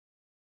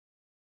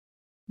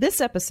This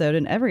episode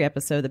and every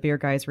episode of the Beer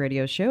Guys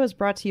Radio Show is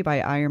brought to you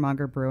by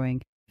Ironmonger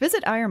Brewing.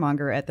 Visit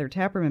Ironmonger at their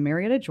taproom in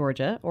Marietta,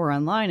 Georgia, or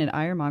online at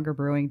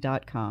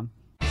ironmongerbrewing.com.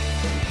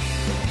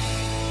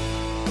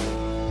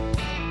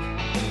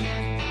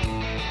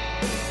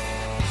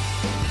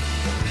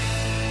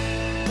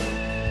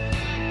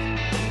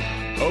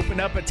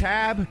 Open up a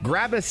tab,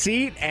 grab a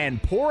seat,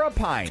 and pour a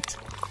pint.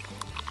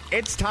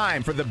 It's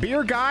time for the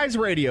Beer Guys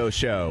Radio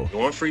Show. You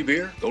want free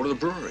beer? Go to the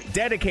brewery.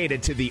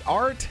 Dedicated to the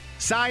art,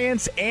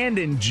 science, and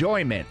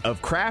enjoyment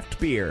of craft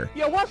beer.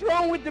 Yo, what's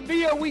wrong with the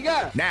beer we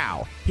got?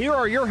 Now, here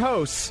are your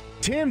hosts,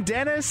 Tim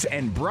Dennis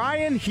and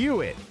Brian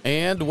Hewitt.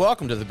 And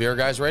welcome to the Beer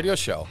Guys Radio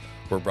Show.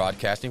 We're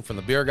broadcasting from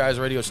the Beer Guys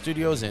Radio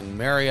Studios in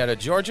Marietta,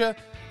 Georgia.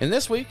 And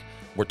this week,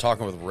 we're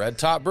talking with Red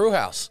Top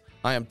Brewhouse.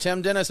 I am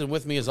Tim Dennis, and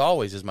with me, as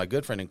always, is my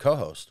good friend and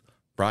co-host,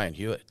 Brian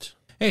Hewitt.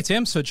 Hey,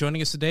 Tim. So joining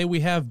us today,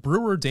 we have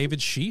brewer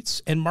David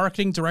Sheets and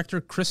marketing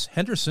director Chris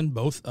Henderson,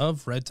 both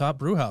of Red Top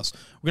Brewhouse.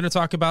 We're going to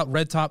talk about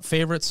Red Top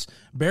favorites,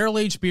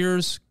 barrel-aged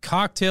beers,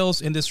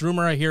 cocktails, and this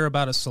rumor I hear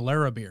about a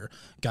Solera beer.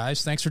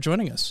 Guys, thanks for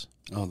joining us.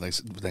 Oh,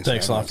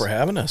 thanks a lot for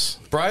having us.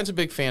 Brian's a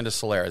big fan of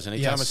Soleras.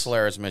 Anytime Yes. a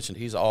Solera is mentioned,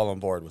 he's all on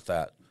board with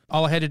that.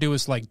 All I had to do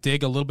was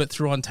dig a little bit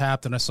through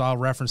Untapped, and I saw a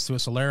reference to a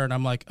Solera, and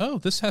I'm like, oh,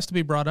 this has to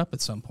be brought up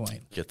at some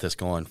point. Get this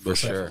going for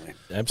sure.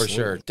 Absolutely. For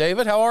sure.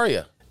 David, how are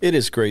you? It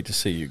is great to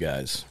see you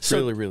guys. So-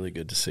 Really, really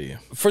good to see you.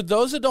 For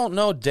those that don't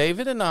know,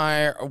 David and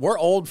we're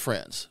old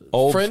friends.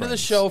 Old Friend of the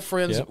friends. show,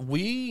 friends. Yep.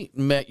 We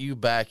met you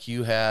back.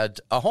 You had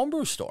a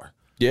homebrew store.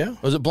 Yeah.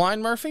 Was it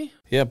Blind Murphy?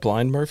 Yeah,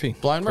 Blind Murphy.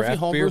 Blind Murphy Craft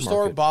homebrew beer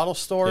store, market. bottle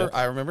store. Yep.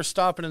 I remember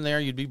stopping in there.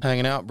 You'd be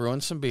hanging out,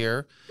 brewing some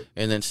beer,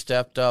 and then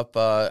stepped up.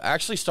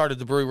 Actually started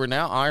the brewery we're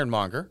now,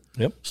 Ironmonger.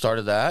 Yep.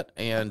 Started that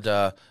and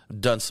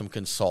done some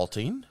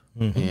consulting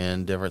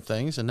and different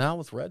things, and now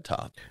with Red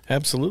Top.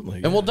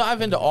 Absolutely. And we'll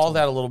dive into all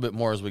that a little bit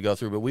more as we go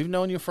through, but we've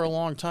known you for a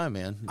long time,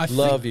 man.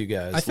 love you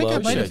guys. I think I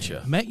Love might you.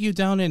 have met you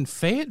down in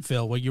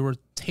Fayetteville where you were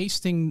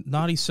tasting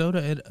naughty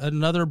soda at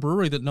another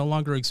brewery that no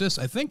longer exists.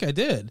 I think I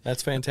did.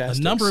 That's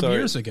fantastic. A number of Sorry.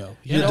 years ago.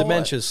 The know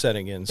dementia's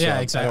setting in. So Yeah,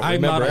 I exactly. don't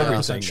I'm not remember 100%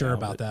 everything sure now,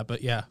 about that,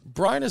 but yeah.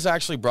 Brian has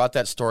actually brought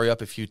that story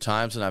up a few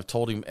times, and I've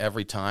told him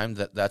every time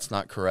that that's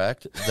not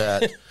correct,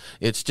 that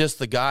it's just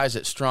the guys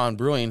at Strawn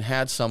Brewing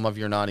had some of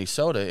your naughty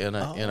soda in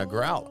a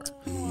growler.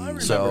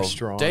 So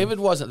Strawn. David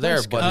wasn't there,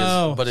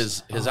 but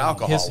his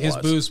alcohol His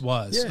was. booze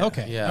was. Yeah.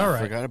 Okay. Yeah. All I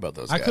right. forgot about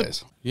those I could-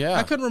 guys. Yeah.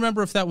 I couldn't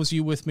remember if that was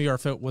you with me or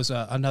if it was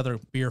another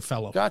beer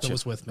fellow Gotcha. that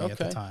was with me at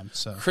the Okay. time.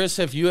 So Chris,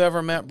 have you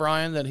ever met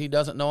Brian that he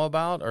doesn't know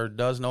about or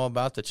does know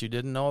about that you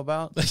didn't know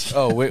about?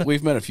 Oh,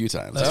 we've met a few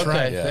times. that's Okay,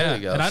 right. there Yeah.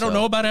 you go. And I don't So,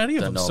 know about any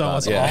of them, don't know so about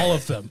it's it. all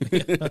of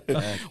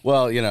them.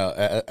 Well,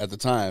 at the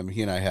time,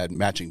 he and I had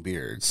matching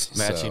beards.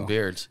 Matching so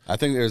beards. I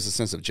think there's a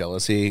sense of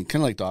jealousy,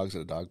 kind of like dogs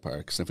at a dog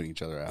park sniffing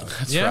each other out.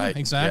 That's yeah, right.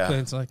 exactly.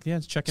 Yeah. It's like,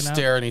 it's checking out.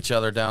 Staring each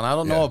other down. I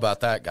don't know Yeah.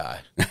 about that guy.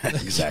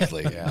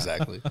 Exactly.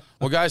 Exactly.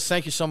 Well, guys,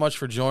 thank you so much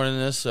for joining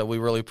us. We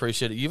really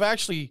appreciate it. You've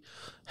actually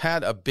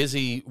had a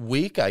busy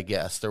week, I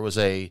guess. There was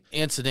a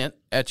incident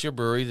at your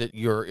brewery that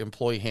your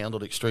employee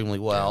handled extremely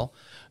well.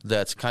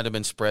 That's kind of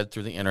been spread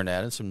through the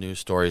internet and some news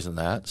stories and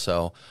that.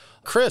 So,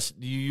 Chris,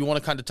 you want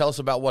to kind of tell us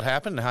about what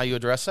happened and how you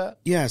address that?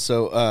 Yeah,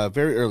 so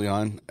very early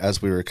on, as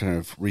we were kind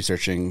of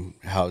researching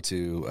how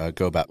to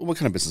go about what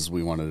kind of business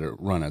we wanted to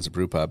run as a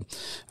brew pub,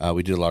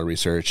 we did a lot of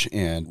research,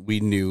 and we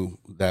knew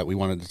that we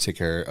wanted to take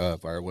care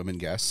of our women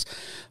guests.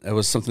 It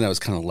was something that was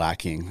kind of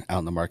lacking out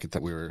in the market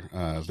that we were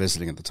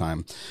visiting at the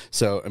time.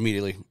 So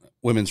immediately,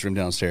 women's room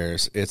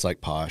downstairs, it's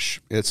like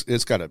posh.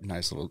 It's got a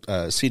nice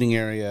little seating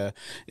area.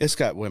 It's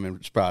got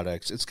women's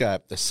products. It's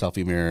got the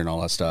selfie mirror and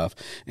all that stuff.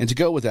 And to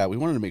go with that, we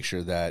wanted to make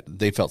sure that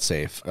they felt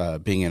safe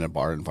being in a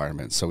bar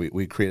environment. So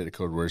we created a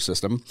code word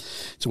system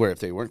to where if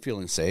they weren't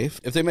feeling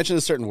safe, if they mentioned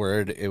a certain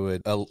word, it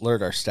would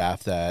alert our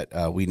staff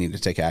that we need to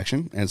take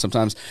action. And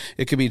sometimes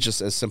it could be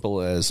just as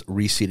simple as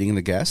reseating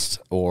the guest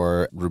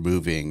or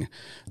removing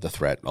the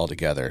threat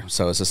altogether.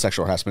 So it's a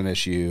sexual harassment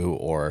issue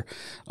or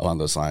along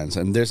those lines.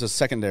 And there's a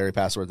secondary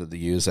password that they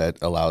use that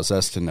allows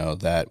us to know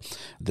that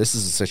this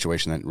is a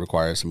situation that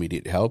requires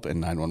immediate help,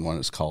 and 911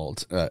 is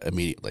called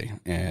immediately.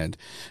 And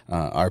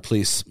our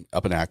police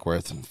up in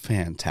Ackworth,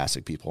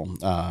 fantastic people.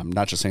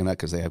 Not just saying that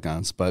because they have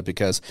guns, but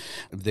because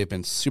they've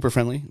been super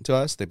friendly to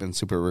us. They've been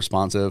super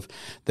responsive.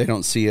 They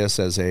don't see us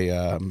as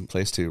a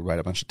place to write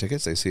a bunch of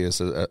tickets. They see us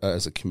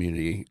as a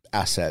community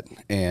asset.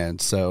 And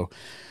so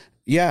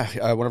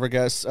yeah, one of our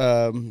guests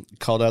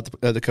called out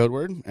the code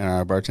word, and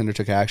our bartender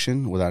took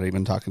action without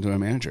even talking to a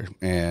manager.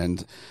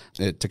 And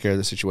it took care of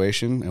the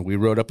situation, and we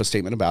wrote up a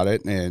statement about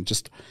it, and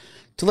just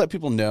to let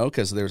people know,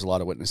 because there's a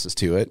lot of witnesses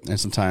to it, and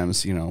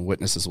sometimes,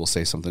 witnesses will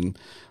say something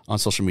on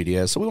social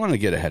media, so we wanted to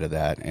get ahead of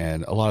that,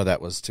 and a lot of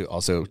that was to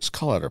also just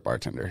call out our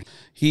bartender.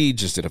 He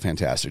just did a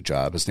fantastic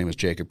job. His name is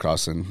Jacob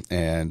Crossan,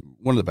 and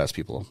one of the best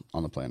people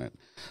on the planet.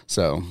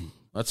 So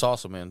That's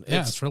awesome, man.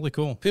 Yeah, it's really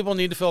cool. People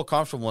need to feel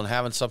comfortable in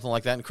having something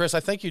like that. And Chris,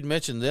 I think you'd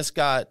mentioned this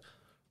got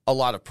a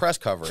lot of press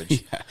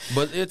coverage.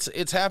 But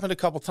it's happened a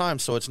couple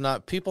times, so it's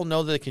not, people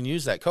know that they can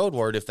use that code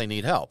word if they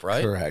need help,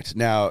 right? Correct.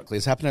 Now,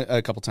 it's happened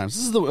a couple times.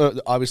 This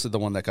is obviously the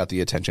one that got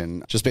the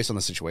attention just based on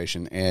the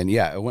situation. And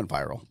yeah, it went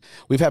viral.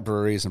 We've had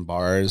breweries and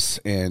bars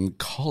and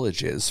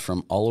colleges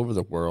from all over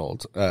the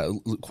world,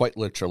 quite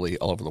literally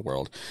all over the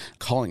world,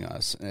 calling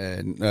us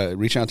and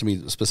reaching out to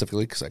me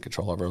specifically because I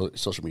control all of our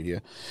social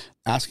media,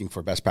 asking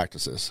for best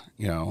practices,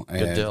 and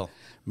Good deal.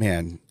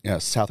 Man,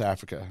 South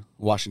Africa,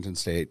 Washington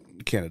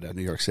State, Canada,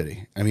 New York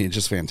City. I mean, it's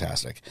just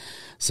fantastic.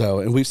 So,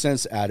 and we've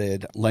since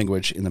added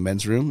language in the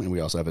men's room, and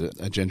we also have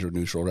a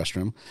gender-neutral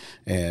restroom.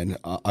 And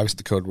obviously,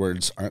 the code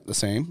words aren't the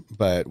same,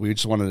 but we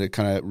just wanted to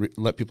kind of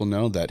let people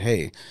know that,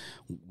 hey,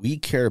 we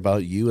care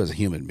about you as a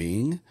human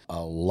being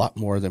a lot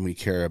more than we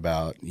care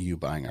about you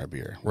buying our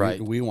beer. Right.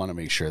 We want to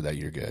make sure that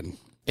you're good.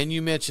 And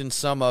you mentioned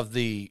some of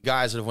the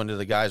guys that have went to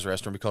the guys'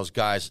 restroom because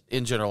guys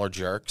in general are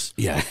jerks.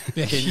 Yeah.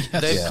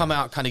 They've come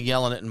out kind of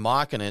yelling it and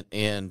mocking it.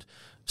 And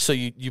so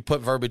you put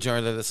verbiage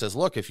in there that says,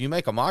 look, if you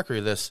make a mockery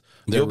of this,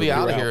 you'll be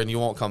out of here and you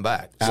won't come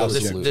back. So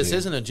this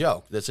isn't a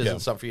joke. This isn't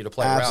something for you to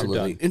play Absolutely.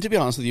 around with. And to be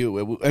honest with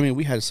you, I mean,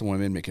 we had some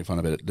women making fun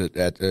of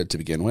it to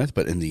begin with,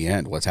 but in the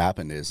end, what's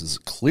happened is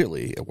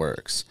clearly it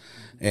works.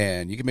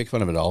 And you can make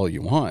fun of it all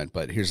you want,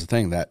 but here's the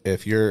thing, that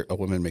if you're a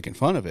woman making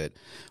fun of it,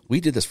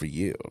 we did this for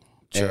you.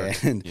 Sure.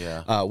 And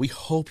we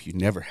hope you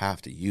never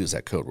have to use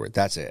that code word.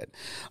 That's it.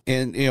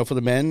 And for the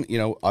men,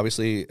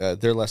 obviously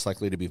they're less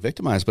likely to be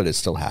victimized, but it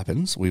still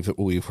happens.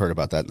 We've heard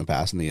about that in the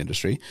past in the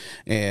industry.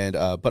 And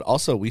but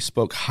also we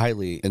spoke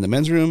highly in the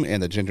men's room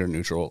and the gender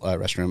neutral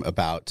restroom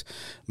about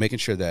making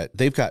sure that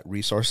they've got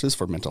resources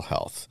for mental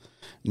health.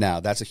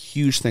 Now, that's a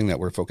huge thing that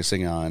we're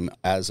focusing on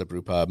as a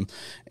brew pub,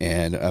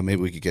 and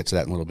maybe we could get to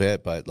that in a little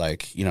bit, but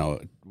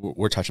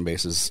we're touching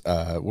bases.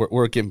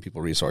 We're giving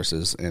people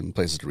resources and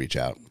places to reach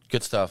out.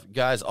 Good stuff.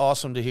 Guys,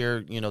 awesome to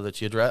hear,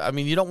 that you address. I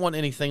mean, you don't want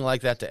anything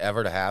like that to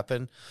ever to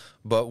happen,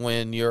 but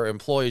when your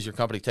employees, your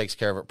company takes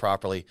care of it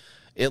properly,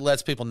 it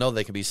lets people know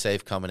they can be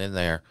safe coming in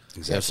there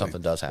if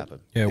something does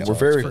happen. Yeah, we're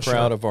very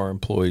proud of our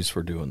employees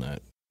for doing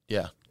that.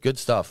 Yeah, good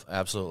stuff.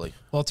 Absolutely.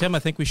 Well, Tim, I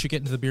think we should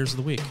get into the beers of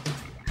the week.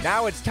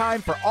 Now it's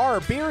time for our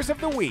Beers of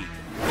the Week.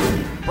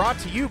 Brought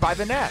to you by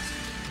The Nest,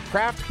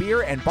 craft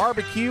beer and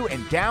barbecue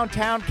in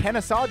downtown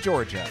Kennesaw,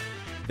 Georgia.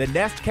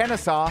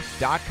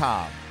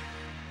 TheNestKennesaw.com.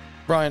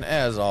 Brian,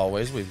 as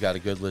always, we've got a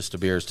good list of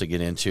beers to get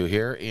into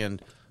here,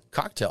 and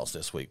cocktails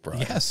this week,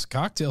 Brian. Yes,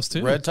 cocktails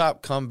too. Red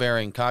Top Cum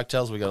Bearing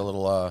cocktails. We got a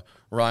little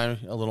Ryan,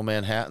 a little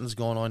Manhattan's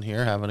going on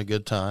here, having a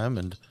good time.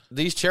 And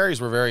these cherries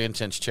were very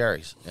intense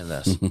cherries in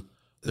this.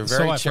 They're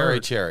very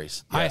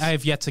cherries. Yes. I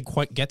have yet to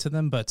quite get to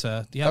them, but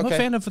I'm a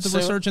fan of the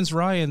Resurgence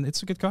Rye, and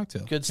it's a good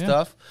cocktail. Good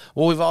stuff.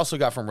 Well, we've also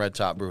got from Red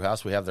Top Brew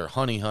House, we have their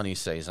Honey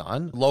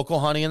Saison.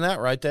 Local honey in that,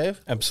 right, Dave?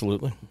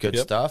 Absolutely. Good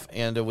stuff.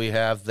 And we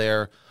have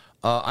their,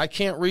 I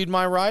can't read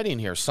my writing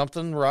here,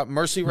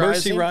 Mercy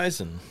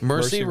Rising.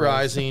 Mercy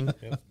Rising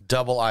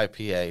double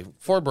IPA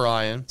for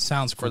Brian.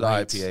 Sounds for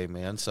great. the IPA,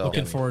 man. So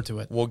looking forward to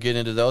it. We'll get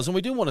into those. And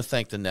we do want to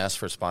thank the Nest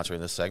for sponsoring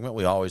this segment.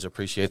 We always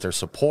appreciate their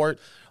support.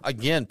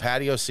 Again,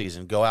 patio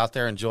season. Go out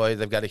there, enjoy.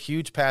 They've got a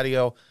huge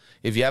patio.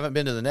 If you haven't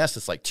been to the Nest,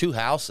 it's like 2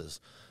 houses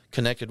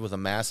connected with a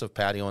massive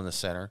patio in the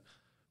center.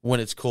 When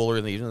it's cooler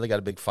in the evening, they got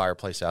a big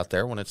fireplace out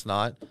there. When it's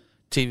not,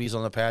 TVs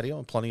on the patio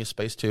and plenty of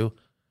space to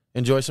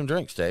enjoy some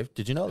drinks. Dave,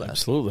 did you know that?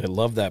 Absolutely. I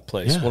love that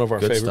place. Yeah, one of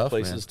our favorite stuff,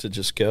 places to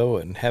just go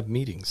and have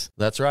meetings.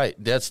 That's right.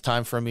 That's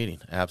time for a meeting.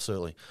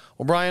 Absolutely.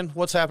 Well, Brian,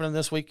 what's happening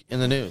this week in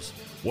the news?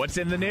 What's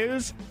in the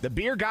news? The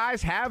beer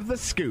guys have the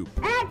scoop.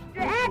 Extra,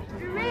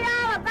 extra, read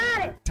all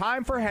about it.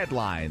 Time for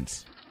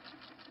headlines.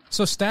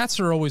 So stats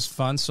are always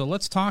fun. So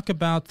let's talk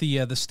about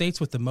the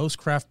states with the most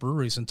craft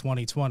breweries in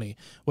 2020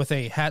 with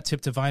a hat tip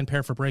to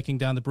VinePair for breaking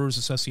down the Brewers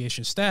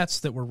Association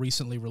stats that were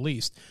recently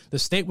released. The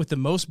state with the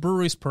most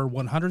breweries per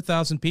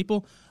 100,000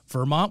 people,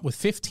 Vermont with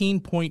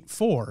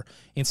 15.4.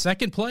 In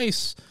second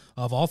place,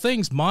 of all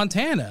things,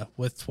 Montana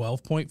with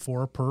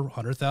 12.4 per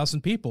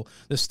 100,000 people.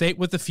 The state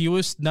with the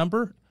fewest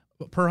number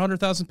per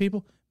 100,000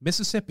 people,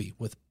 Mississippi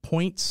with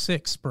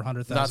 0.6 per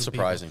 100,000 Not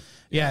surprising. people.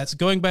 Yeah, it's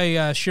going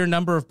by sheer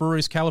number of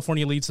breweries.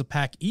 California leads the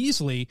pack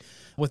easily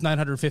with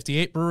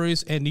 958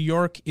 breweries, and New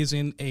York is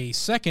in a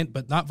second,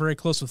 but not very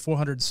close with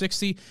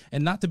 460.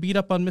 And not to beat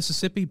up on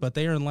Mississippi, but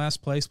they are in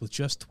last place with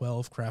just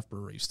 12 craft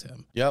breweries,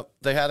 Tim. Yep.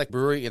 They had a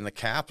brewery in the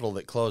capital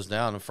that closed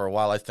down for a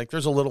while. I think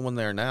there's a little one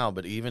there now,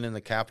 but even in the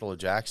capital of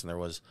Jackson, there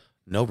was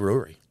no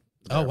brewery.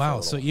 Oh,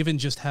 wow. So even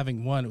just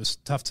having one, it was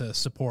tough to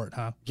support,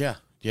 huh? Yeah.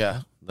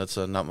 That's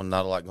not a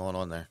lot going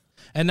on there.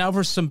 And now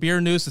for some beer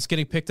news that's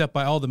getting picked up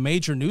by all the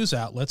major news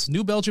outlets.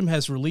 New Belgium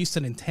has released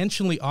an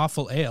intentionally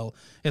awful ale.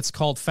 It's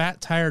called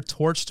Fat Tire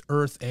Torched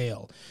Earth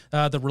Ale.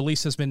 The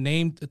release has been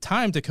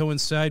timed to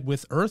coincide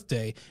with Earth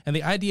Day, and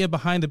the idea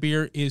behind the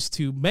beer is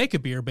to make a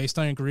beer based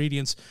on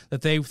ingredients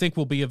that they think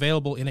will be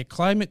available in a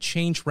climate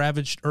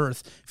change-ravaged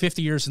Earth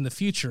 50 years in the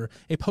future,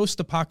 a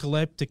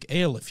post-apocalyptic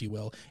ale, if you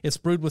will. It's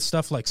brewed with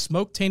stuff like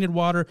smoke-tainted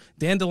water,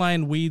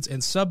 dandelion weeds,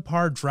 and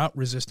subpar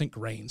drought-resistant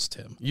grains,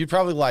 Tim. You'd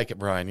probably like it,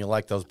 Brian. You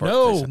like those bourbons.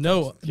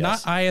 No, not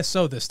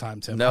ISO this time,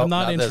 Tim. No, I'm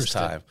not interested. this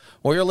time.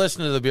 Well, you're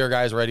listening to the Beer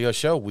Guys Radio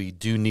Show. We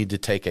do need to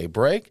take a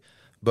break,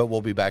 but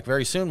we'll be back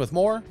very soon with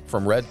more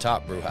from Red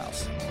Top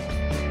Brewhouse.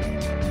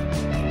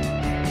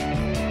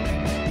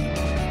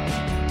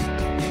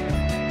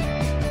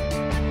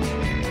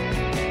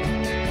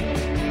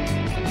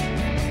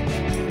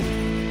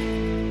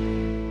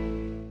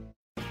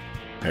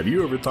 Have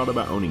you ever thought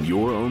about owning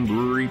your own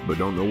brewery but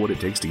don't know what it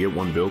takes to get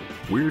one built?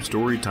 We're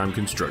Storytime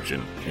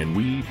Construction, and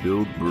we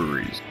build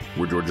breweries.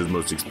 We're Georgia's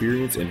most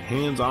experienced and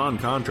hands-on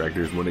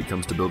contractors when it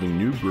comes to building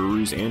new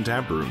breweries and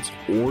tap rooms,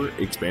 or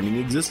expanding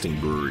existing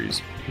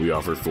breweries. We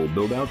offer full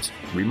build-outs,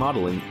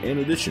 remodeling, and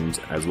additions,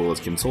 as well as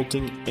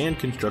consulting and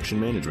construction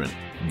management.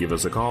 Give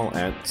us a call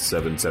at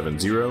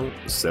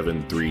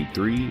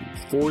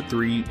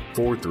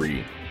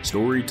 770-733-4343.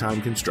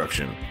 Storytime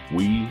Construction.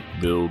 We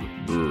build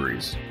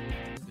breweries.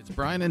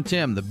 Brian and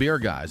Tim, the Beer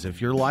Guys.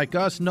 If you're like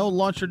us, no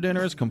lunch or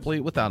dinner is complete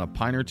without a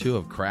pint or two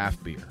of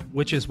craft beer.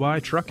 Which is why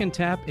Truck and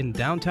Tap in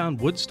downtown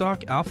Woodstock,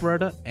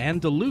 Alpharetta,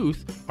 and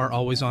Duluth are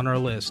always on our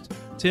list.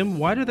 Tim,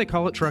 why do they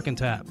call it Truck and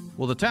Tap?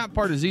 Well, the tap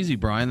part is easy,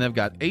 Brian. They've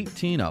got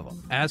 18 of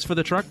them. As for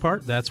the truck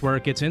part, that's where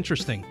it gets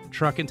interesting.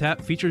 Truck and Tap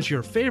features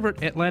your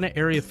favorite Atlanta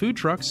area food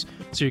trucks,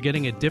 so you're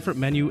getting a different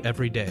menu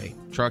every day.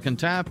 Truck and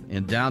Tap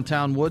in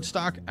downtown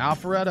Woodstock,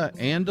 Alpharetta,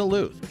 and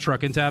Duluth.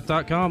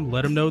 Truckandtap.com.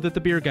 Let them know that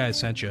the Beer Guys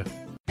sent you.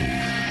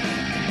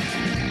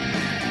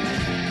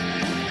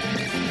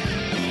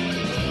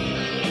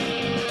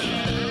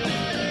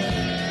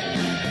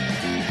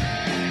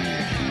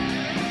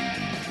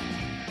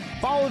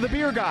 Follow the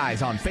Beer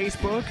Guys on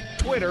Facebook,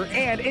 Twitter,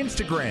 and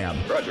Instagram.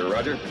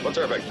 Roger. What's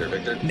our vector,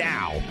 Victor?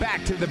 Now,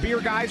 back to the Beer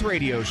Guys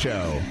Radio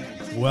Show.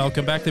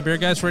 Welcome back to the Beer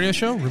Guys Radio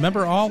Show.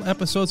 Remember, all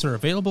episodes are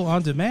available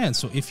on demand,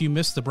 so if you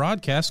missed the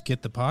broadcast,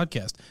 get the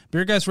podcast.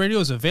 Beer Guys Radio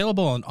is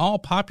available on all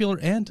popular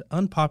and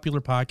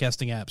unpopular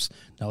podcasting apps.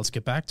 Now let's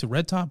get back to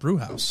Red Top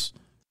Brewhouse.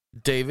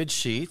 David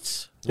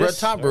Sheets, Yes, Red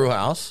Top sir.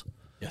 Brewhouse.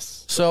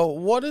 Yes. So,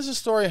 what is the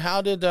story?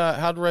 How did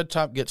Red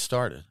Top get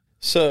started?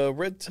 So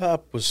Red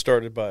Top was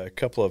started by a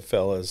couple of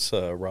fellas,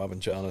 Rob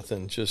and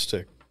Jonathan, just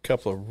a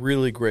couple of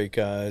really great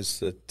guys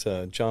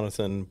that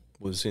Jonathan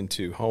was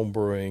into home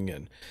brewing,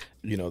 and,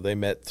 you know, they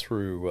met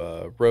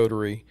through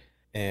Rotary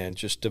and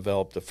just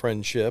developed a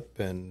friendship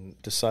and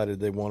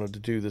decided they wanted to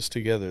do this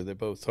together. They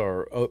both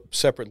are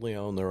separately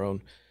own their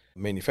own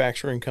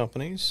manufacturing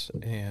companies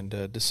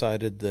and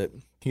decided that,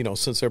 you know,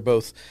 since they're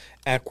both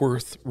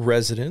Ackworth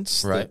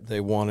residents, Right. that they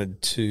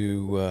wanted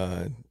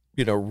to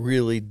you know,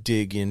 really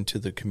dig into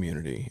the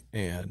community.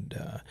 And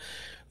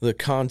the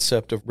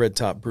concept of Red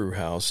Top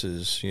Brewhouse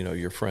is, you know,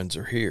 your friends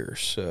are here.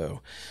 So,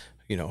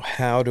 you know,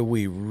 how do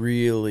we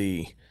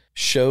really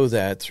show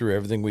that through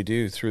everything we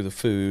do, through the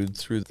food,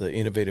 through the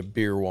innovative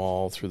beer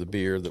wall, through the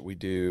beer that we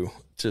do,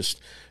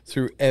 just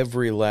through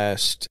every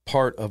last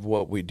part of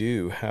what we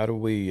do? How do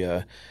we,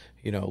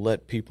 you know,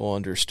 let people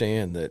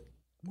understand that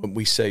when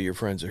we say your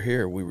friends are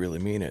here, we really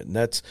mean it? And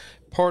that's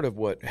part of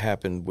what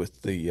happened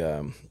with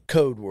the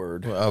code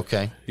word.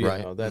 Okay, You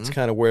right. know, that's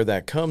kind of where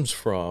that comes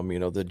from. You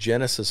know, the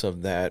genesis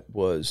of that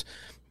was,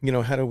 you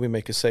know, how do we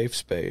make a safe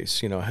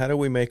space? You know, how do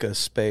we make a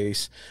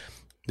space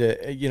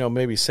that, you know,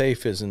 maybe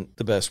safe isn't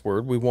the best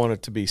word. We want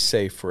it to be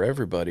safe for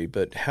everybody,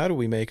 but how do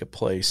we make a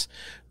place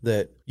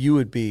that you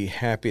would be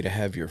happy to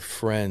have your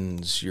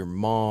friends, your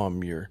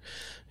mom, your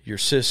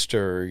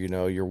sister, you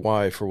know, your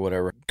wife or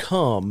whatever,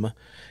 come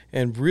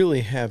and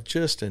really have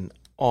just an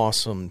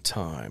awesome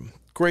time.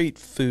 Great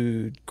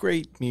food,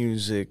 great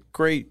music,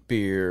 great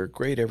beer,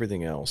 great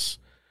everything else.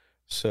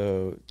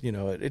 So, you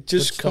know, it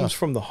just comes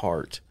from the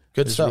heart.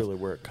 Good is stuff. really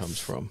where it comes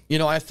from. You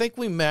know, I think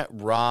we met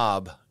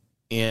Rob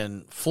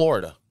in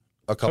Florida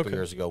a couple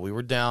years ago. We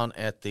were down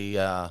at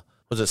the,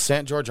 was it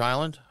St. George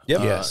Island?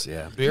 Yep. Yes,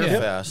 yeah. Beer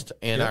Fest.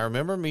 And I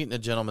remember meeting a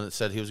gentleman that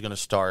said he was going to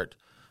start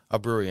a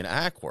brewery in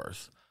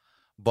Ackworth.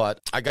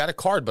 But I got a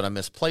card, but I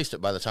misplaced it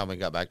by the time we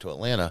got back to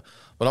Atlanta.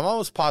 But I'm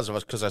almost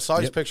positive because I saw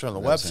his picture on the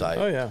website.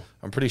 Oh, yeah.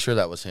 I'm pretty sure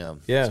that was him.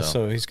 Yeah,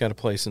 so he's got a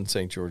place in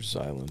St. George's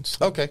Island.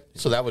 So. Okay,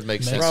 so that would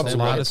make sense. Rob's a a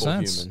lot of wonderful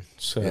sense. human.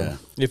 So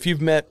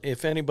Yeah.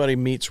 if anybody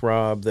meets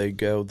Rob, they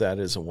go, that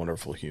is a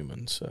wonderful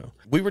human. So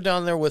We were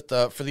down there with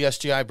for the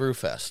SGI Brew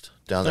Fest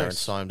down there and Nice.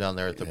 saw him down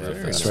there at the Brew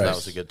very Fest. So nice. that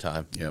was a good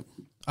time. Yep.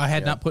 I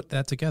had not put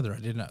that together. I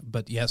did not.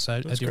 But yes,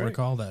 I do great.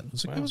 recall that. It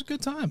was a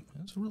good time.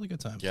 It was a really good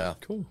time. Yeah.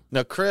 cool.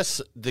 Now,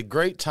 Chris, the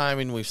great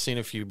timing, we've seen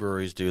a few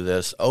breweries do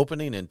this,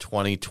 opening in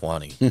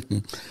 2020.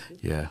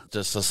 Yeah.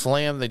 Just a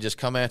slam, they just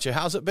come at you.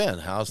 How's it been?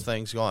 How's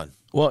things going?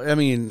 Well, I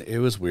mean, it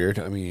was weird.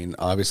 I mean,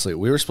 obviously,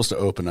 we were supposed to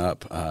open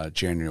up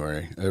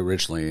January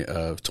originally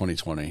of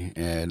 2020,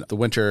 and the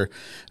winter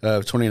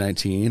of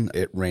 2019,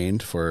 it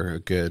rained for a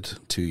good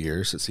 2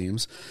 years, it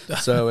seems.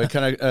 So it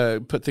kind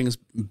of put things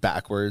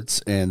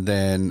backwards, and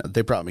then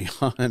they brought me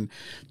on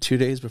 2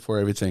 days before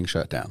everything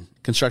shut down.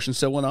 Construction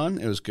still went on.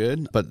 It was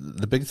good. But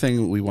the big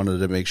thing we wanted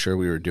to make sure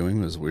we were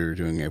doing was we were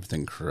doing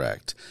everything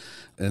correct.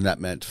 And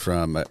that meant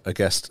from a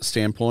guest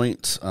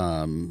standpoint,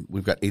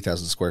 we've got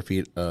 8,000 square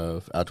feet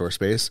of outdoor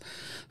space.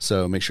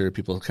 So make sure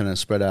people kind of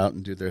spread out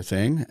and do their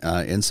thing.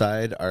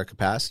 Inside, our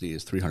capacity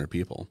is 300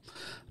 people.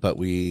 But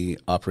we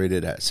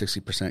operated at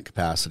 60%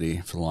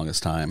 capacity for the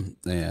longest time.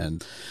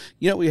 And,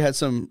 we had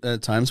some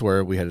times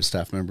where we had a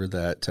staff member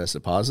that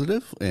tested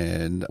positive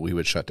and we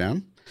would shut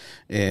down.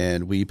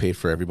 And we paid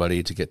for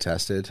everybody to get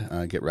tested,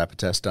 get rapid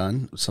tests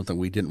done, something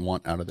we didn't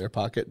want out of their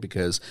pocket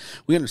because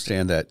we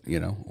understand that,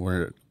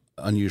 we're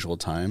unusual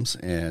times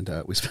and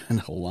we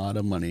spent a lot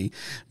of money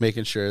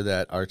making sure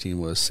that our team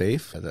was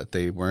safe, that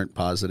they weren't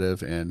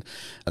positive, and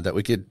that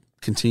we could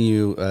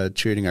continue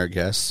treating our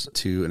guests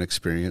to an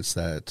experience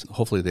that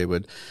hopefully they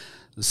would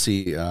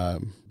see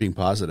being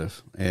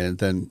positive. And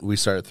then we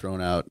started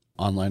throwing out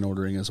online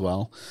ordering as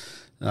well.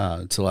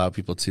 To allow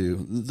people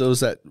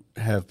those that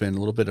have been a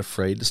little bit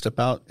afraid to step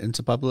out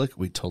into public,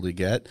 we totally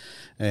get.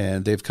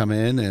 And they've come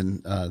in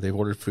and they've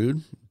ordered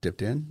food,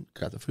 dipped in,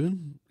 got the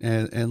food,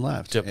 and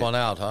left. Dip on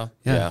out, huh?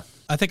 Yeah.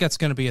 I think that's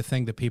going to be a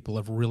thing that people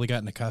have really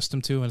gotten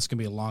accustomed to, and it's going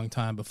to be a long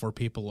time before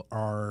people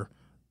are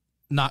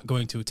not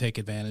going to take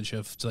advantage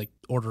of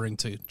ordering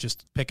to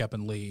just pick up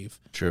and leave.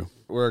 True.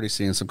 We're already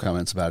seeing some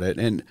comments about it.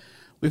 And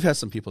we've had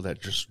some people that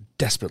just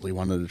desperately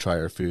wanted to try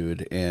our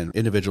food, and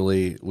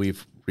individually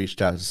we've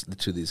reached out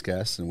to these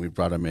guests and we've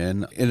brought them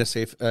in a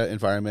safe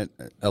environment,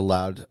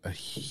 allowed a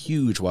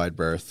huge wide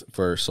berth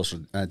for social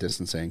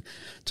distancing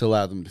to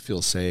allow them to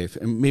feel safe.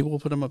 And maybe we'll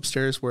put them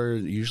upstairs where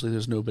usually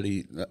there's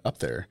nobody up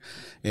there.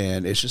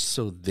 And it's just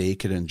so they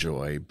could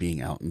enjoy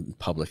being out in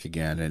public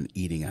again and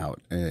eating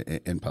out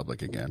in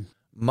public again.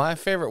 My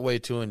favorite way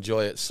to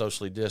enjoy it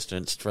socially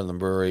distanced from the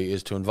brewery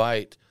is to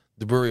invite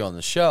the brewery on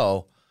the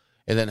show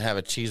and then have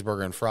a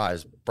cheeseburger and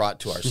fries brought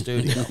to our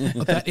studio.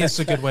 That is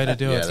a good way to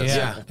do it.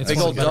 Yeah. Big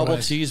old double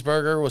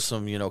cheeseburger with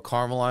some,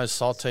 caramelized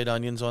sauteed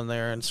onions on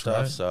there and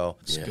stuff. Right. So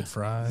good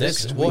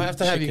fries. We'll have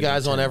to have you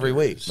guys on every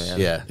week, man.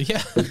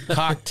 Yeah.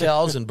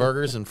 Cocktails and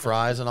burgers and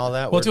fries and all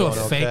that. We'll do a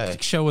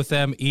fake show with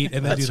them, eat,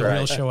 and then do the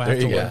real show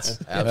afterwards.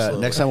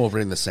 Absolutely. Next time we'll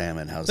bring the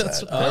salmon. How's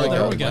that?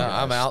 There we go.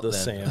 I'm out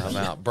then. I'm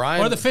out.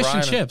 Brian, or the fish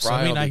and chips.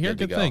 Brian I hear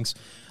good things.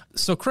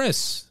 So,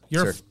 Chris,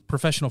 you're a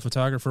professional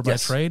photographer by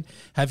trade.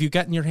 Have you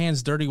gotten your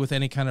hands dirty with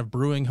any kind of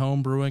brewing,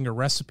 home brewing, or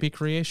recipe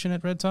creation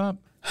at Red Top?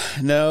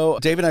 No.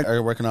 Dave and I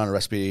are working on a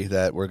recipe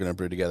that we're going to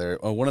brew together.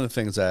 One of the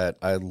things that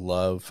I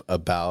love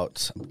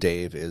about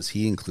Dave is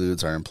he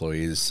includes our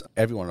employees,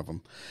 every one of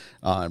them,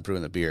 on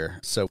brewing the beer.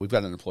 So we've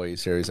got an employee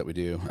series that we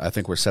do. I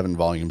think we're 7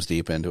 volumes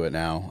deep into it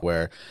now,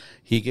 where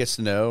he gets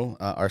to know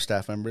our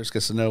staff members,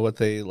 gets to know what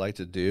they like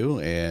to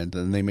do, and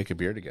then they make a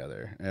beer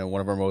together. And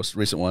one of our most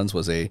recent ones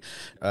was a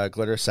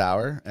glitter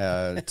sour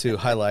to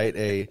highlight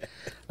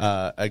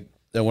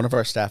one of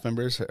our staff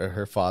members,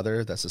 her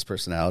father. That's his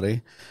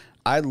personality.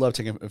 I love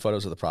taking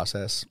photos of the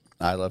process.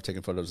 I love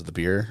taking photos of the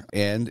beer.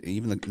 And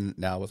even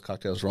now with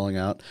cocktails rolling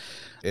out,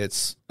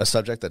 it's a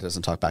subject that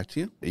doesn't talk back to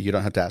you. You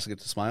don't have to ask it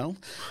to smile.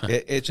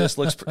 It just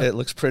looks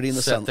pretty in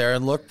the sun. Sit there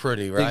and look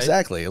pretty, right?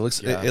 Exactly. It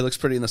looks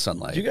pretty in the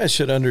sunlight. You guys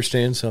should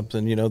understand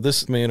something.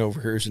 This man over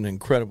here is an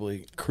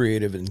incredibly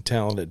creative and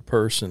talented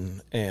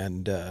person.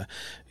 And, a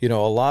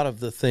lot of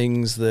the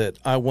things that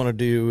I want to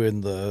do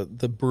in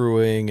the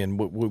brewing and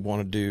what we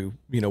want to do,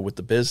 with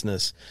the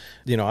business,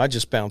 I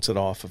just bounce it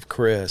off of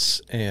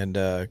Chris. And,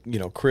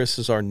 Chris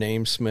is our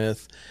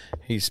namesmith.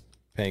 He's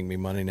paying me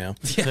money now.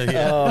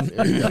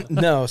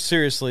 No,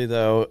 seriously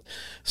though,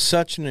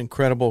 such an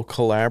incredible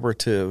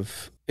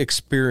collaborative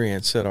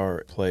experience at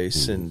our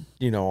place, and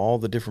all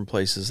the different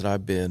places that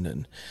I've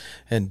been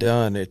and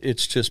done.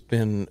 It's just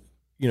been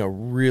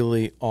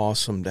really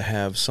awesome to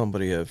have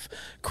somebody of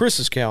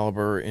Chris's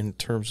caliber in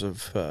terms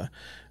of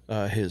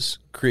his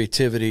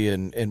creativity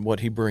and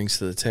what he brings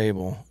to the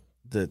table.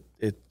 That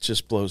it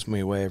just blows me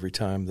away every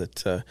time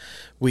that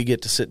we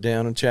get to sit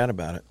down and chat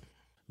about it.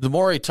 The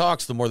more he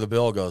talks, the more the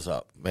bill goes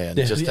up, man.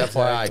 Just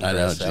FYI,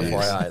 Chris,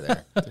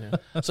 FYI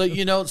there.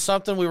 So,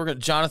 something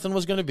Jonathan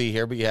was going to be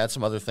here, but he had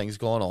some other things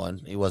going on.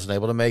 He wasn't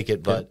able to make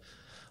it. But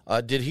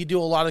did he do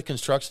a lot of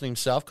construction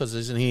himself? Because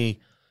isn't he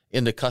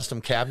into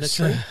custom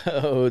cabinetry?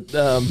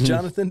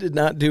 Jonathan did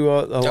not do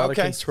a lot of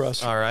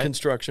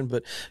construction,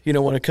 but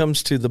when it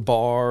comes to the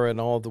bar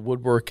and all the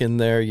woodwork in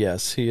there,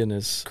 yes, he and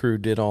his crew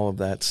did all of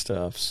that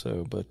stuff.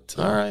 So, but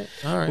all right,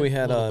 we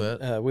had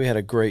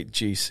a great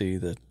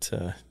GC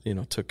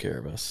that took care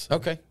of us. So.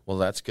 Okay, well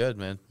that's good,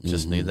 man.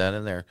 Just need that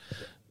in there.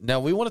 Now,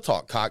 we want to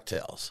talk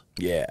cocktails.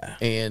 Yeah.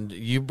 And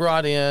you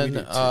brought in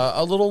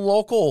a little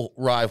local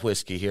rye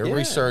whiskey here,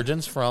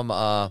 Resurgence from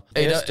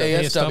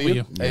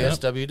ASW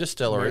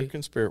Distillery.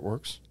 American Spirit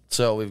Works.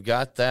 So we've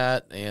got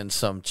that and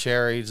some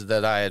cherries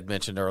that I had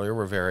mentioned earlier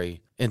were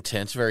very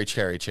intense, very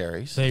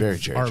cherries. They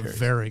are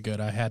very good.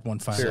 I had one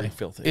finally. Very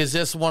filthy. Is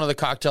this one of the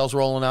cocktails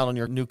rolling out on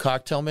your new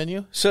cocktail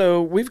menu?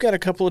 So we've got a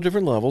couple of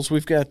different levels.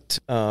 We've got,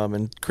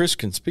 and Chris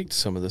can speak to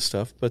some of this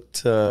stuff,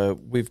 but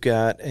we've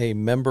got a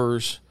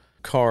members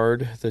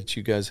card that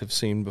you guys have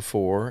seen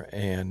before,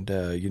 and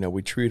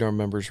we treat our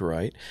members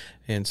right.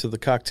 And so the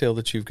cocktail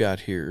that you've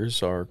got here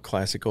is our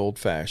classic old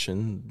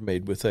fashioned,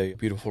 made with a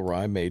beautiful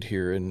rye, made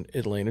here in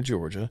Atlanta,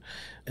 Georgia.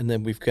 And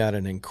then we've got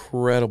an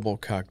incredible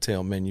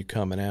cocktail menu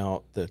coming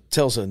out that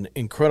tells an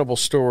incredible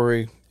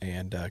story.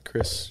 And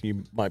Chris,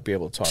 you might be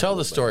able to Tell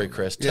the story,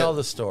 Chris. Tell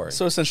the story.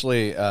 So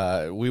essentially,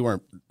 we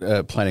weren't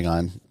planning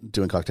on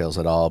doing cocktails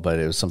at all, but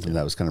it was something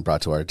that was kind of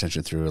brought to our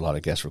attention through a lot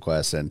of guest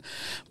requests. And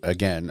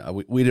again,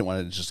 we didn't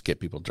want to just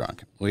get people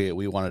drunk.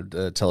 We wanted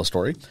to tell a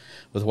story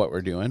with what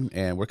we're doing.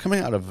 And we're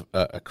coming out of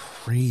a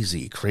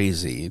crazy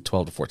 12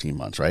 to 14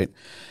 months, right?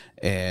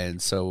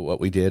 And so what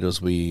we did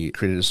was we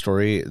created a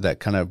story that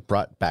kind of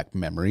brought back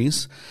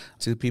memories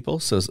to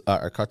people. So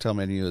our cocktail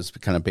menu is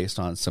kind of based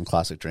on some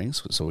classic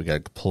drinks. So we got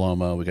a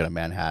Paloma, we got a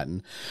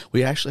Manhattan.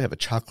 We actually have a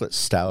chocolate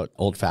stout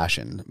old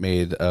fashioned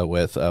made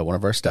with one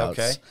of our stouts.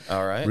 Okay,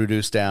 all right.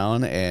 Reduced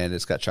down, and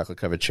it's got chocolate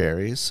covered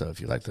cherries. So if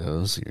you like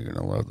those, you're going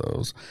to love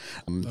those.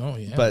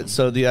 But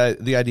so the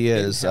idea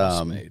is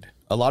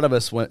a lot of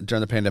us went during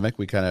the pandemic.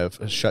 We kind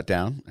of shut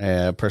down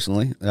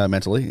personally,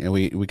 mentally, and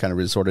we kind of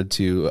resorted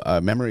to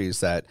memories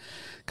that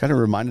kind of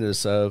reminded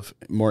us of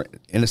more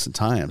innocent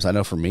times. I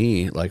know for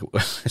me, like I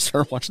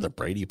started watching the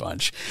Brady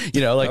Bunch,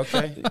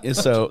 Okay. And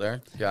so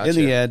Gotcha. in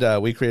the end,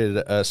 we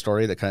created a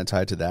story that kind of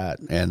tied to that,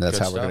 and that's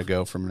Good how we're going to stuff.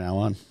 go from now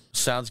on.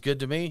 Sounds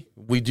good to me.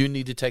 We do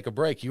need to take a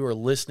break. You are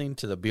listening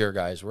to the Beer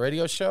Guys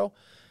Radio Show,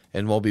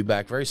 and we'll be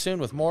back very soon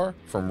with more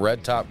from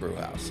Red Top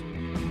Brewhouse.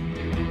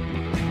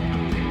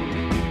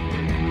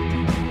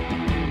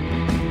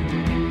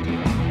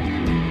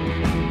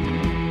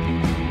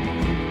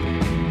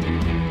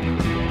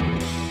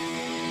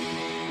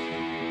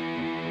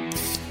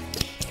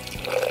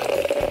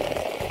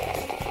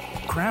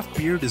 Craft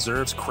beer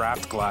deserves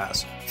craft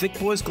glass. Thick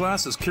Boys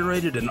Glass has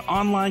curated an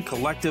online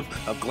collective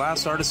of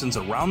glass artisans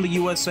around the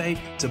USA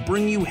to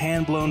bring you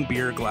hand-blown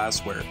beer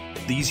glassware.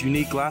 These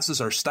unique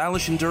glasses are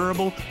stylish and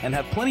durable and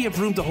have plenty of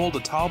room to hold a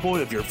tall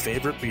boy of your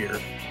favorite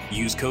beer.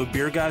 Use code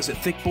BeerGuys at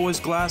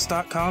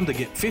thickboysglass.com to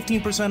get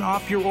 15%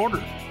 off your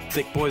order.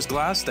 Thick Boys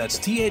Glass, that's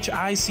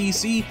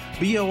THICCBOIS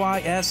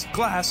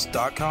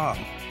glass.com.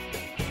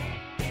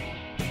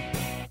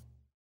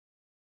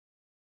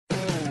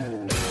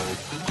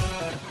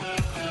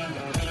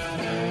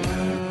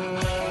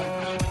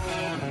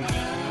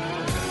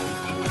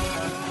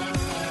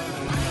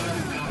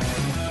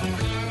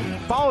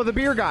 Follow the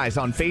Beer Guys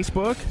on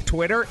Facebook,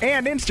 Twitter,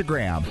 and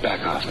Instagram.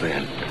 Back off,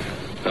 man.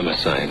 I'm a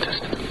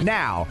scientist.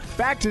 Now,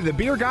 back to the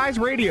Beer Guys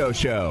Radio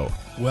Show.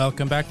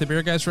 Welcome back to the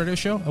Beer Guys Radio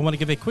Show. I want to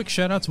give a quick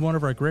shout out to one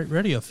of our great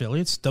radio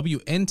affiliates,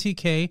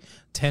 WNTK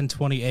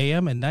 1020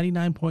 AM and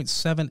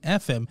 99.7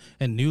 FM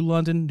in New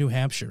London, New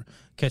Hampshire.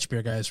 Catch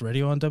Beer Guys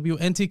Radio on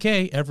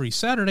WNTK every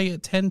Saturday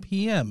at 10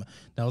 p.m.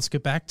 Now let's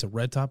get back to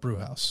Red Top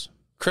Brewhouse.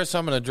 Chris,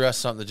 I'm going to address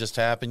something that just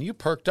happened. You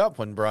perked up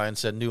when Brian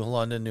said New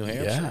London, New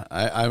Hampshire. Yeah,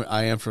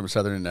 I am from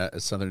southern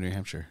New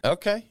Hampshire.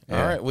 Okay.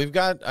 Yeah. All right. We've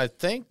got, I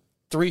think,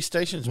 3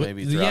 stations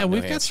maybe throughout Yeah, New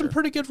we've got Hampshire. some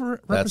pretty good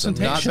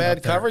representation. Not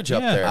bad coverage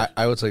up there.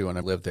 I will tell you, when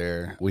I lived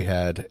there, we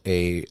had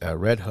a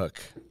Red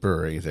Hook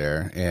brewery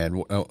there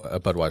and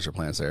a Budweiser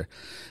plants there.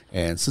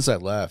 And since I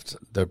left,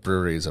 the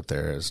breweries up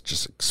there has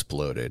just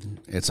exploded.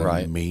 It's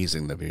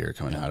amazing, the beer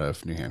coming out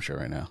of New Hampshire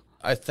right now.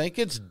 I think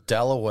it's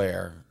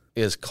Delaware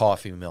is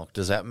coffee milk.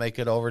 Does that make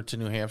it over to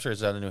New Hampshire?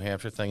 Is that a New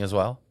Hampshire thing as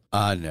well?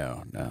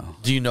 No.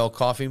 Do you know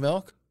coffee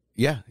milk?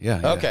 Yeah.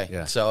 Okay.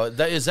 Yeah. So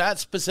is that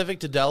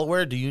specific to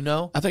Delaware? Do you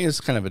know? I think it's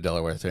kind of a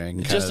Delaware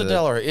thing. Just a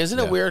Delaware. Isn't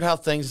it weird how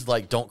things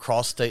like don't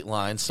cross state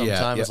lines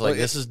sometimes? Yeah. Like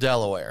this is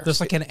Delaware.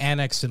 There's like an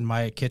annex in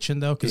my kitchen,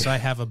 though, because I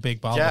have a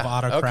big bottle of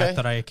Autocrat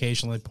that I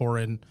occasionally pour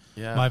in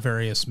my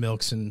various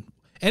milks and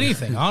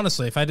anything.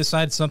 Honestly, if I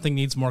decide something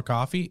needs more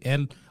coffee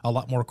and a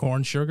lot more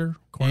corn syrup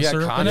in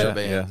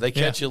it. They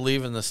catch you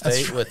leaving the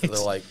state with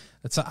the like.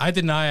 I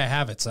deny I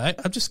have it. So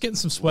I'm just getting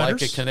some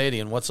sweaters. Like a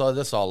Canadian. What's all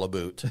this all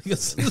about?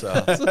 Yes.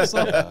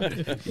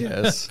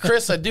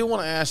 Chris, I do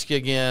want to ask you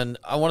again.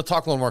 I want to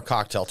talk a little more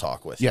cocktail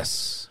talk with you.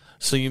 Yes.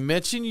 So you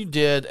mentioned you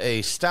did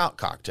a stout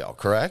cocktail,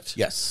 correct?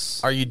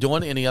 Yes. Are you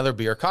doing any other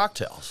beer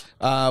cocktails?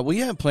 We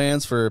have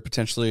plans for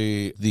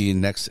potentially the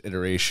next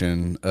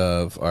iteration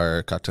of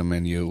our cocktail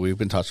menu. We've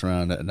been tossing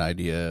around an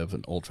idea of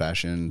an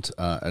old-fashioned,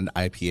 an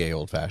IPA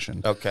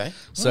old-fashioned. Okay.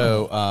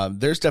 So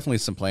there's definitely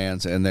some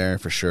plans in there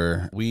for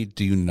sure. We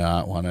do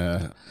not want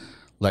to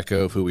let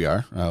go of who we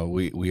are.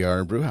 We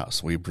are a brew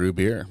house. We brew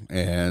beer.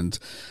 And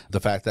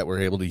the fact that we're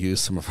able to use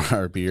some of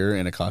our beer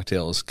in a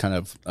cocktail is kind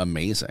of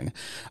amazing.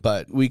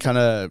 But we kind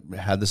of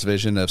had this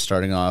vision of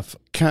starting off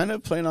kind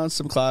of playing on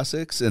some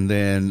classics. And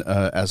then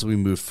as we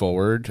move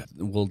forward,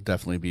 we'll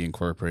definitely be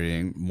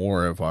incorporating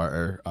more of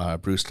our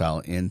brew style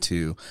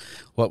into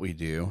what we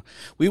do.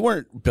 We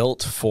weren't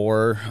built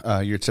for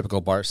your typical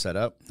bar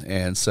setup.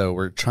 And so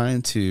we're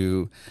trying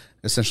to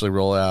essentially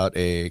roll out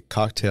a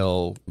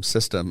cocktail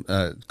system,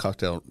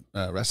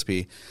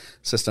 recipe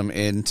system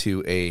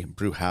into a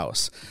brew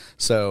house.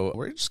 So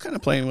we're just kind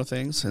of playing with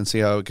things and see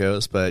how it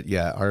goes. But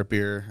yeah, our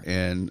beer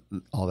and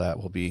all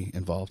that will be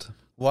involved.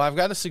 Well, I've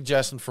got a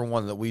suggestion for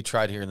one that we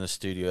tried here in the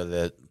studio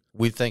that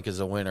we think is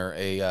a winner,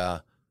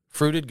 a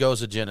fruited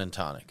goza gin and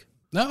tonic.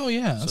 Oh,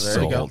 yeah. So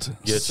there you go.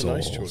 It's a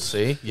nice choice.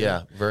 See?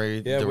 Yeah.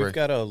 We've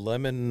got a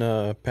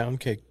lemon pound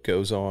cake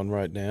goes on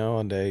right now,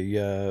 and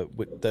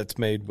that's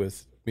made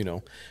with,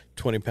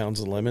 20 pounds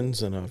of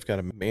lemons, and I've got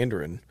a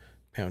mandarin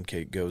pound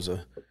cake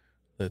goza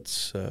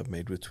that's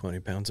made with 20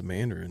 pounds of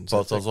mandarins.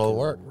 Both those will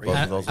work.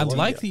 I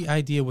like the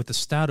idea with the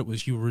stout. It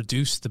was you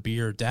reduce the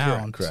beer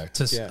down. Correct.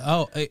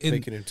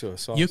 Make it into a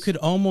sauce. You could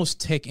almost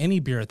take any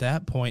beer at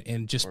that point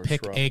and just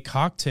pick a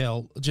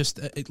cocktail, just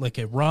like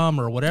a rum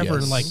or whatever,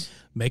 and like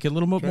make it a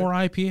little bit more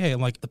IPA.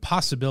 And like the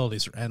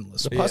possibilities are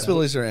endless. The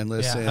possibilities are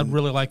endless. Yeah, I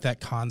really like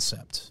that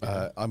concept.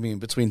 I mean,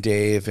 between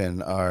Dave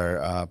and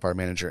our bar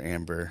manager,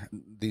 Amber,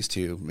 these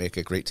two make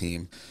a great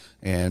team.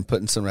 And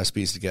putting some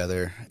recipes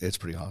together, it's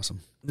pretty awesome.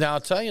 Now,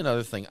 I'll tell you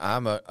another thing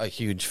I'm a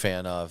huge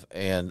fan of,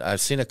 and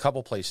I've seen a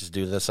couple places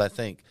do this. I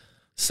think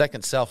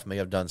Second Self may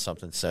have done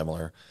something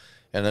similar.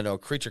 And I know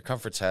Creature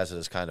Comforts has it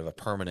as kind of a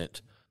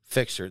permanent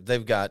fixture.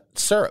 They've got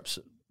syrups,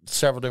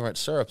 several different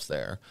syrups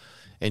there.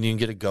 And you can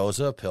get a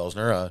Goza, a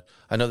Pilsner.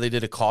 I know they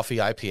did a coffee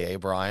IPA,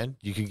 Brian.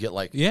 You can get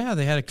they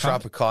had a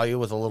Tropicalia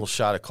with a little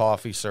shot of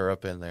coffee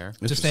syrup in there.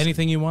 Just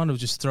anything you want to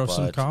just throw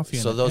some coffee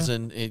in. So those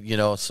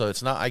so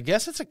it's not. I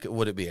guess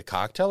would it be a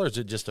cocktail or is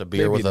it just a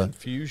beer Maybe with an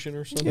infusion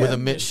or something with a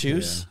mint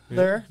juice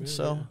there?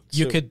 So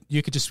you could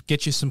just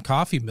get you some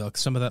coffee milk,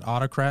 some of that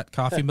Autocrat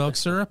coffee milk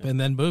syrup, and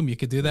then boom, you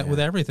could do that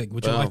with everything.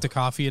 Would you like to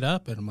coffee it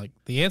up? And I'm like,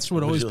 the answer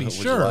would always be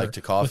sure. Would you like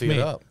to coffee it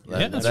up?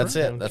 That's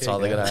it. Right. That's all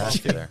they got to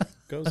ask you there.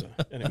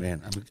 Anyway.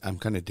 Man, I'm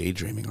kind of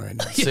daydreaming right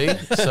now. See,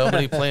 so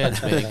many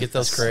plans, man. Get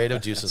those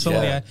creative juices.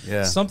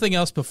 Something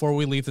else before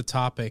we leave the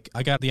topic.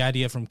 I got the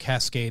idea from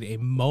Cascade, a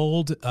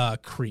mulled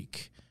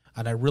creek.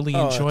 And I really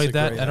enjoyed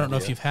that. I don't know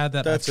if you've had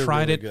that. I've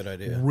tried it. Good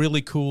idea.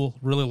 Really cool.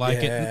 Really like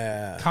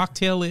it.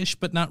 Cocktail-ish,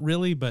 but not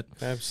really. But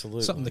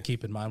absolutely something to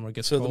keep in mind when it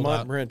gets cold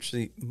out. So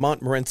the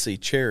Montmorency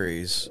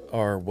cherries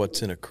are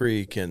what's in a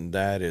creek, and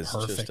that is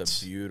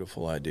just a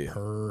beautiful idea.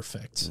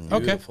 Perfect.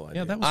 Beautiful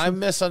idea. Yeah, that was. I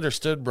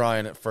misunderstood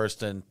Brian at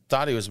first and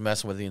thought he was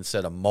messing with you and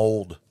said a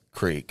mold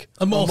creek.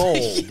 A mold.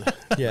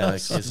 Yeah,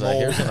 here's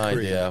an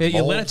idea. Yeah,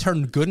 you let it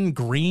turn good and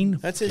green.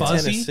 That's in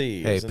fuzzy.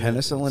 Tennessee. Hey,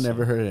 penicillin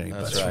never hurt anybody.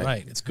 That's That's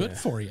right. It's good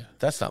for you.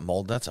 That's not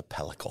mold. That's a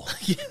pellicle.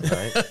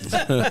 Right?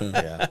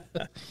 Yeah.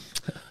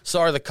 So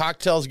are the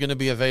cocktails going to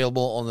be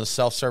available on the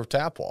self-serve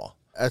tap wall?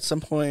 At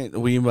some point,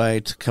 we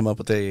might come up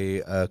with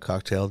a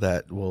cocktail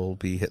that will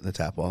be hitting the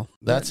tap wall.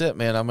 That's it,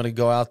 man. I'm going to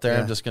go out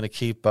there. I'm going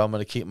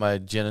to keep my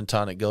gin and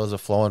tonic Goza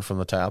flowing from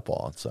the tap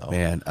wall. So,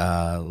 man,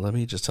 let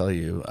me just tell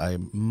you, I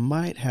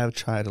might have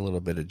tried a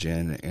little bit of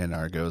gin in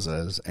our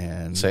Gozas,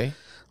 and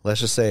let's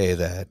just say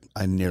that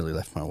I nearly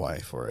left my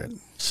wife for it.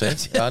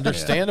 See?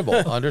 Understandable.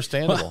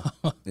 Understandable.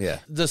 Yeah.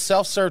 The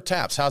self-serve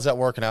taps, how's that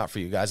working out for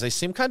you guys? They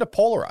seem kind of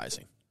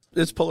polarizing.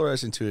 It's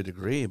polarizing to a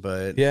degree,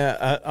 but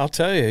I'll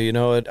tell you,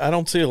 I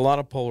don't see a lot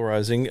of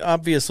polarizing.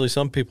 Obviously,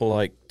 some people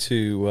like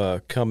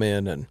to come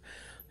in and,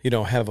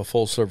 have a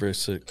full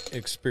service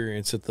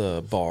experience at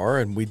the bar,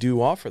 and we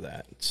do offer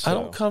that. So. I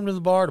don't come to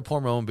the bar to pour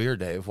my own beer,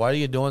 Dave. Why are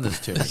you doing this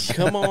to me?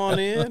 Come on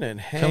in and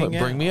hang out.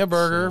 Bring me a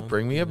burger,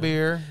 bring me a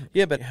beer.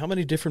 Yeah, but how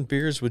many different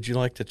beers would you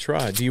like to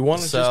try? Do you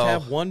want to just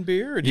have one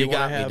beer, or do you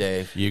want to have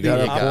Dave. You got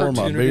to pour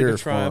my beer to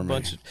try for a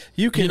bunch me.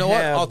 You can know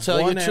what? have I'll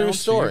tell you a true ounce,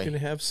 story. You can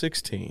have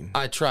 16.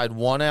 I tried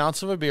 1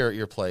 ounce of a beer at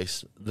your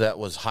place that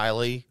was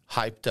highly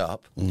hyped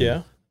up.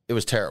 Yeah. It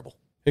was terrible.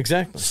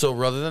 Exactly. So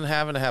rather than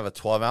having to have a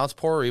 12-ounce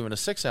pour or even a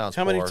 6-ounce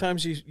pour. How many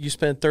times you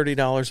spent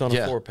 $30 on a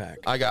 4-pack?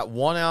 I got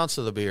 1 ounce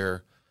of the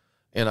beer,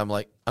 and I'm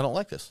like, I don't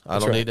like this. I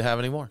don't need to have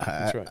any more.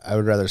 That's right. I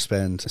would rather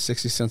spend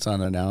 60 cents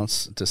on an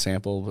ounce to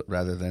sample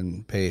rather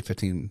than pay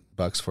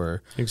 $15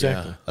 for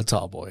a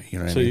tall boy. You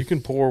know what I mean? You can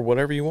pour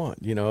whatever you want.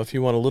 If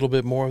you want a little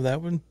bit more of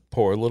that one,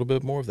 pour a little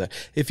bit more of that.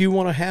 If you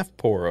want a half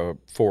pour, a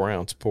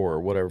 4-ounce pour,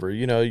 or whatever,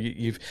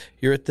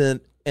 you're at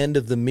the end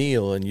of the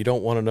meal and you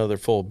don't want another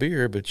full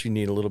beer, but you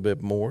need a little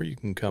bit more, you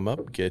can come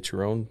up, get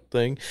your own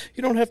thing.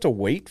 You don't have to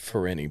wait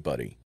for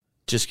anybody.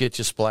 Just get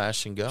your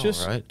splash and go,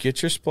 right?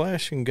 Get your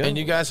splash and go. And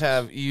you guys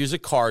you use a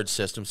card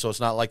system, so it's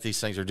not like these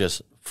things are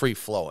just free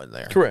flowing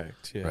there.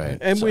 Correct. Yeah. Right.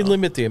 And we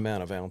limit the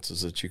amount of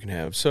ounces that you can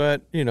have. So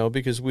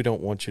because we don't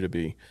want you to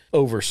be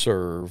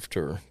overserved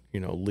or,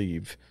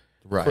 leave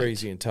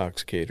crazy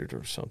intoxicated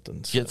or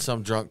something. So. Get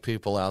some drunk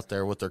people out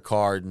there with their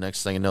card.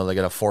 Next thing you know, they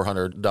get a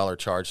 $400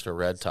 charge to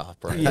Red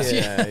Top. Right?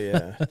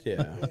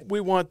 Yeah. We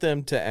want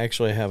them to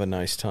actually have a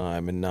nice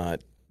time and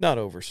not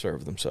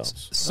overserve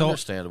themselves. So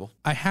understandable.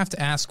 I have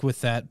to ask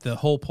with that, the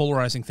whole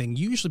polarizing thing,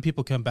 usually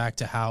people come back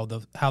to how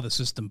the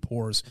system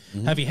pours.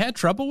 Mm-hmm. Have you had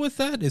trouble with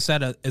that? Is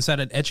that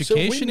an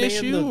education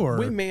issue? Or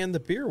we man the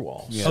beer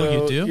wall. Yeah. So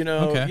you do?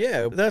 Okay.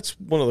 Yeah, that's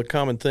one of the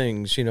common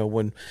things,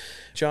 when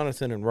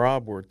Jonathan and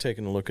Rob were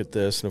taking a look at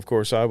this, and of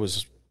course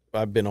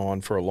I've been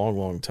on for a long,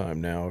 long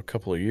time now, a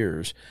couple of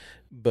years,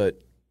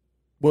 but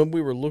when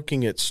we were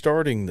looking at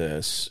starting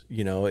this,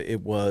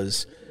 it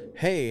was,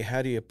 hey,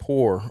 how do you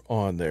pour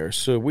on there?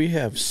 So we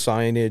have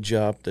signage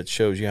up that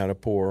shows you how to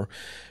pour,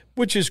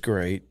 which is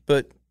great,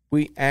 but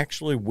we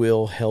actually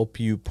will help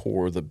you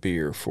pour the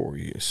beer for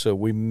you. So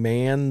we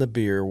man the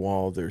beer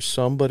while there's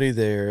somebody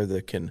there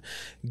that can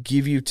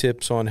give you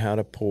tips on how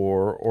to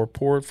pour or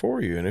pour it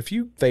for you. And if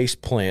you face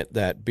plant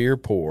that beer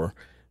pour,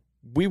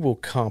 we will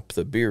comp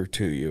the beer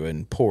to you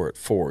and pour it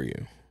for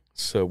you.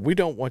 So we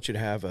don't want you to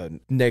have a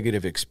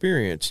negative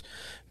experience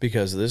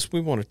because of this.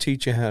 We want to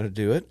teach you how to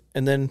do it.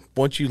 And then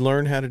once you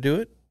learn how to do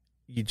it,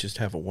 you just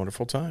have a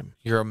wonderful time.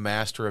 You're a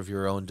master of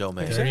your own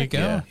domain. There you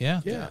go.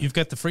 Yeah. You've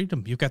got the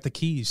freedom. You've got the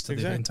keys to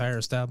the entire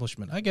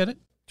establishment. I get it.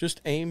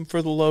 Just aim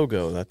for the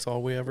logo. That's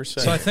all we ever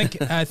say. So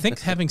I think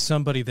having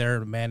somebody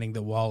there manning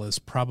the wall is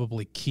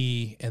probably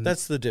key, and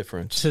that's the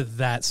difference to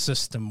that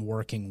system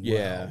working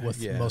well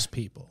with most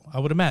people. I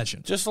would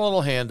imagine. Just a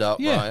little hand up,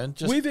 Brian.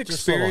 We've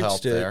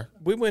experienced it. There.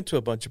 We went to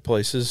a bunch of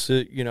places,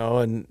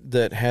 and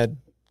that had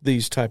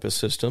these type of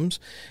systems,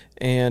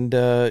 and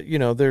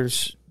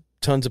there's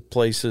tons of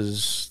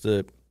places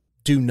that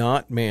do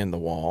not man the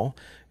wall,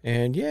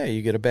 and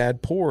you get a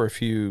bad pour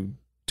if you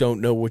don't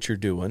know what you're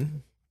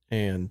doing.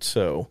 And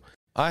so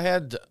I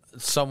had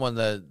someone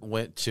that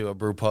went to a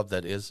brew pub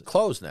that is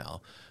closed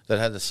now that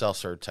had the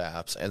self-serve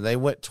taps, and they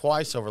went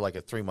twice over like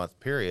a 3-month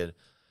period,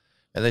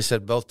 and they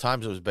said both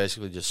times it was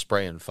basically just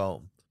spray and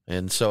foam.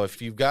 And so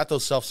if you've got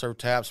those self-serve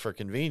taps for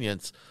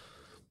convenience,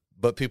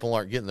 but people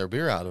aren't getting their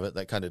beer out of it,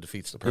 that kind of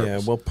defeats the purpose.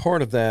 Yeah, well,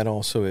 part of that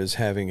also is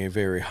having a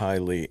very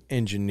highly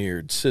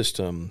engineered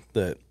system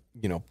that,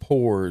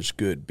 pours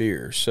good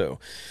beer. So,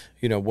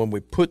 when we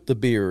put the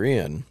beer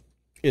in,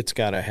 it's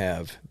got to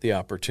have the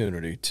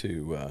opportunity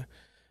to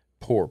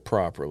pour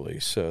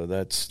properly. So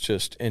that's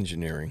just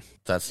engineering.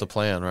 That's the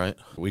plan, right?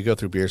 We go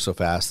through beer so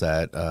fast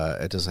that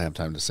it doesn't have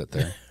time to sit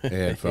there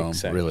and foam,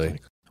 Exactly. really.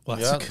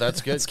 Well,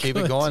 that's good. Keep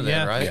it going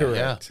then, right?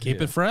 Correct.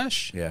 Keep it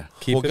fresh. Yeah.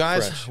 Keep it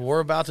guys, fresh. we're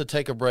about to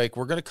take a break.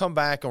 We're going to come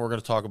back, and we're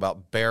going to talk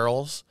about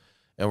barrels,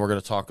 and we're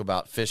going to talk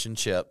about fish and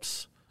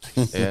chips,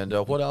 and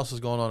what else is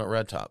going on at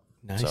Red Top.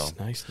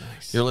 Nice.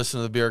 You're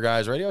listening to the Beer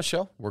Guys Radio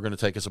Show. We're going to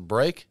take us a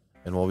break,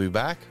 and we'll be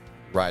back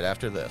right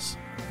after this.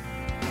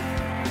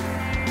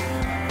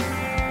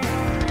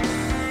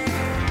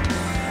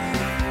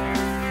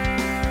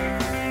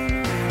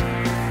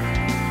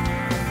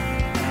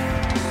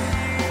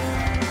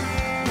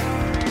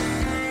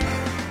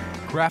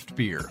 Craft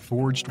beer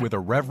forged with a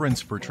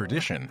reverence for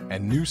tradition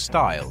and new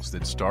styles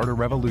that start a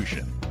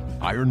revolution.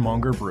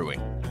 Ironmonger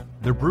Brewing.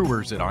 The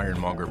brewers at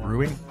Ironmonger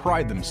Brewing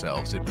pride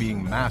themselves at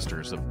being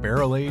masters of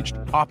barrel-aged,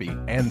 hoppy,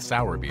 and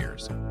sour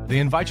beers. They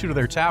invite you to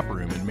their tap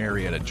room in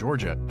Marietta,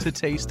 Georgia to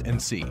taste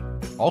and see.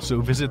 Also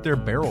visit their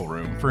barrel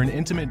room for an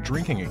intimate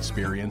drinking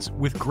experience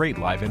with great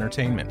live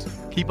entertainment.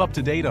 Keep up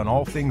to date on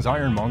all things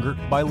Ironmonger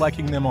by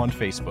liking them on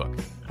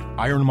Facebook.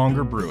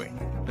 Ironmonger Brewing,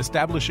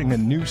 establishing a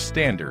new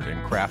standard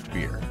in craft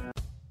beer.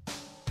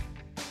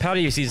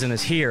 Patio season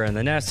is here, and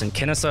the Nest in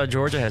Kennesaw,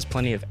 Georgia has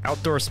plenty of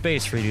outdoor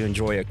space for you to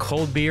enjoy a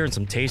cold beer and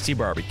some tasty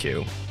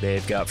barbecue.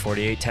 They've got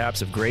 48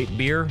 taps of great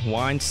beer,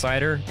 wine,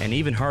 cider, and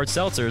even hard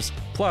seltzers,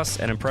 plus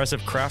an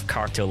impressive craft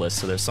cocktail list,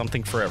 so there's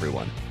something for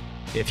everyone.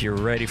 If you're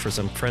ready for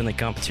some friendly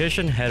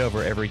competition, head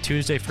over every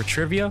Tuesday for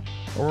trivia,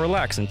 or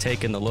relax and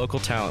take in the local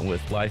talent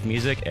with live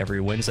music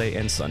every Wednesday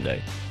and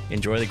Sunday.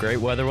 Enjoy the great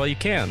weather while you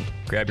can.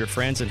 Grab your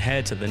friends and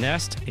head to the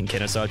Nest in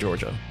Kennesaw,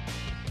 Georgia.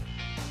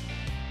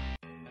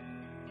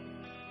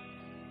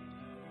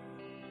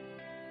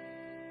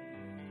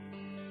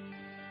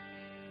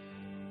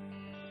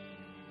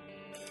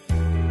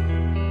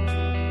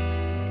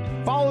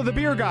 Follow the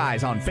Beer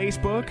Guys on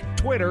Facebook,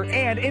 Twitter,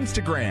 and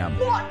Instagram.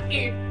 What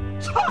in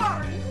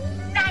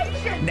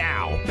tarnation?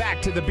 Now,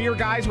 back to the Beer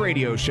Guys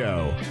Radio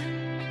Show.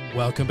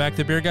 Welcome back to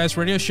the Beer Guys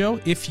Radio Show.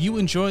 If you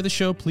enjoy the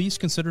show, please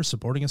consider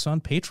supporting us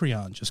on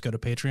Patreon. Just go to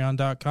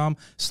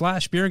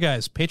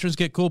patreon.com/beerguys. Patrons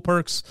get cool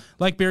perks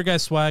like Beer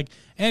Guys swag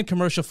and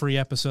commercial-free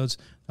episodes.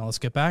 Now let's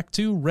get back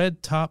to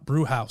Red Top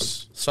Brew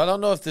House. So I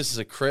don't know if this is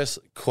a Chris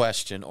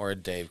question or a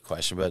Dave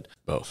question, but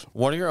both.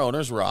 One of your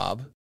owners,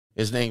 Rob,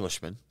 is an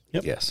Englishman.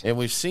 Yep. Yes. And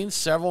we've seen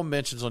several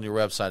mentions on your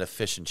website of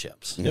fish and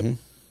chips. Yep.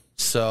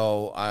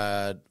 So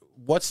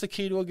what's the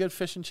key to a good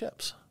fish and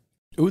chips?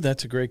 Ooh,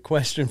 that's a great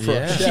question for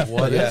a chef.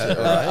 What is it?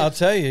 Right? I'll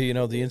tell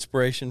you, the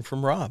inspiration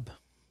from Rob.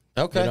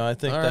 Okay. I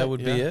think that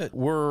would be it.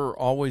 We're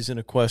always in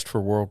a quest for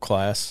world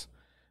class.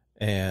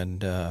 And,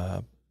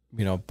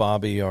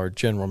 Bobby, our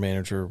general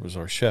manager, was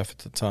our chef at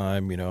the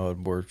time.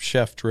 We're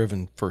chef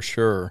driven for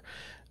sure.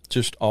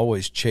 Just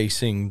always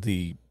chasing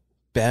the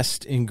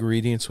best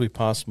ingredients we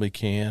possibly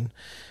can.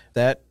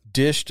 That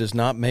dish does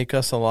not make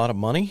us a lot of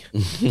money.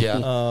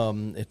 Yeah.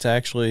 It's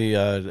actually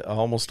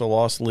almost a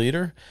lost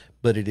leader,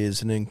 but it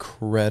is an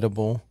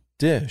incredible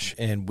dish.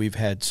 And we've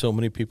had so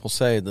many people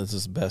say this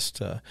is the best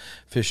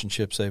fish and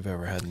chips they've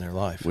ever had in their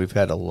life. We've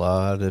had a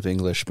lot of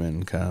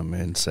Englishmen come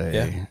and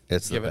say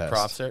it's the Give best. it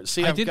props there.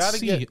 See, I did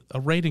see a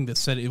rating that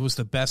said it was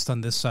the best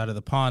on this side of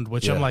the pond,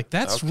 which I'm like,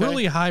 that's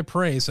really high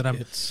praise. And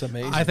it's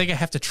amazing. I think I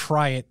have to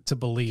try it to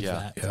believe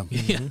that. Yeah.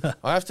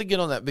 Mm-hmm. I have to get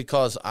on that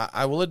because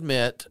I will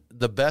admit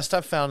the best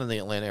I've found in the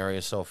Atlanta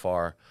area so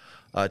far,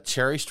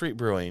 Cherry Street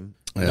Brewing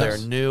their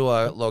new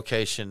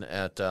location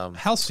at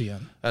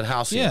Halcyon. At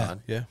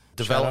Halcyon. Yeah.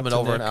 Development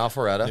over in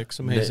Alpharetta. Nick's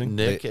amazing.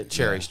 Nick at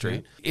Cherry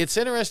Street. It's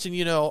interesting,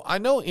 I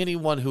know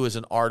anyone who is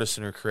an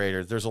artisan or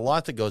creator, there's a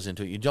lot that goes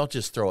into it. You don't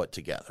just throw it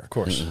together. Of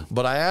course.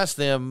 But I asked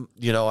them,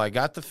 I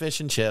got the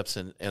fish and chips,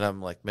 and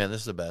I'm like, man,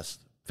 this is the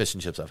best fish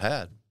and chips I've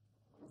had.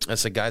 I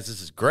said, guys,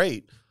 this is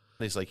great.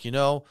 And he's like,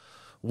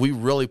 we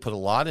really put a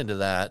lot into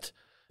that.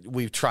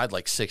 We've tried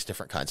like 6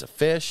 different kinds of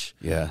fish.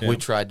 Yeah. We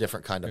tried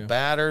different kind of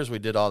batters. We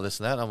did all this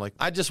and that. And I'm like,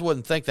 I just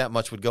wouldn't think that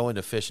much would go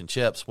into fish and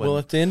chips. Well,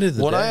 at the end of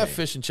the when day, I have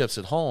fish and chips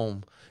at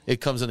home, it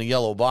comes in a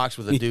yellow box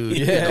with a dude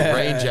in a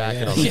rain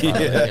jacket on the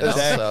front.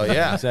 Exactly. So,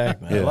 yeah.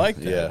 Exactly. I like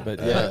that.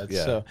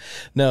 Yeah.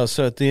 But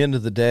so at the end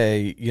of the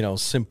day,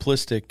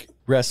 simplistic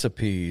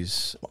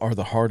recipes are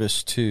the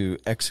hardest to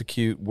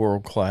execute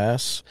world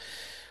class.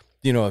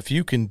 If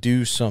you can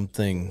do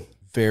something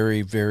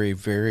very, very,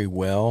 very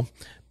well,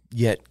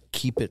 yet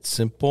keep it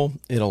simple,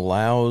 it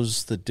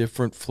allows the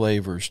different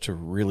flavors to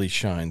really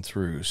shine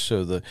through.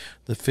 So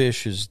the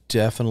fish is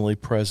definitely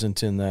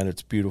present in that.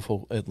 It's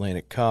beautiful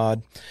Atlantic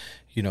cod.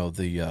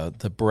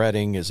 The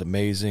breading is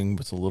amazing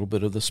with a little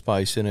bit of the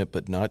spice in it,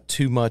 but not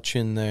too much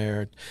in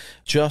there.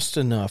 Just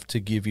enough to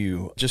give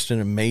you just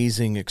an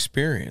amazing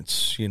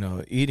experience,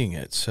 eating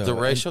it. So the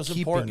ratio's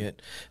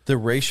important. The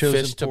ratio's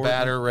fish important. to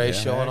batter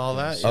ratio and all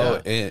that. Oh,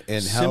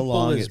 and how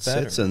long it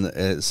sits in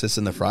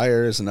the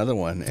fryer is another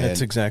one. That's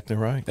exactly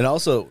right. And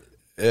also,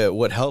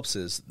 what helps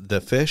is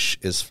the fish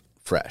is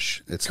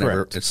fresh. It's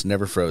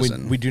never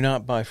frozen. We do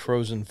not buy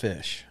frozen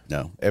fish.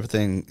 No,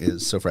 everything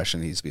is so fresh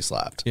and needs to be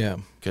slapped. Yeah,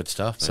 good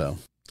stuff. Man. So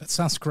that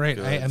sounds great.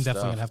 I am stuff.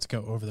 definitely gonna have to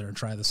go over there and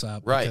try this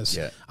out. Right. Because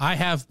I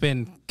have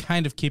been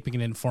kind of keeping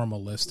an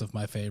informal list of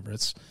my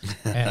favorites,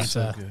 and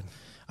so good.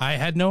 I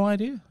had no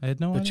idea.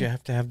 But you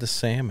have to have the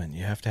salmon.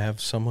 You have to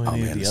have some of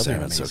the other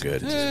salmon's so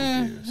good.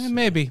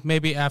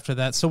 Maybe after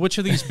that. So which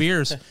of these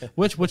beers,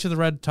 which of the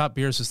Red Top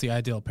beers is the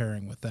ideal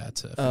pairing with that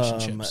fish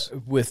and chips?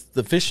 With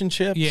the fish and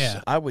chips,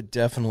 yeah, I would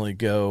definitely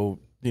go,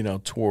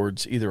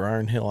 towards either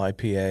Iron Hill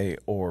IPA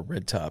or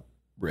Red Top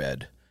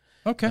Red.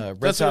 Okay,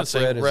 Red Top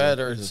Red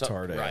is a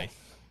tart ale. Right.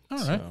 All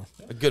right,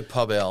 a good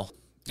pub ale.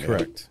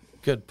 Correct.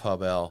 Good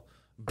pub ale.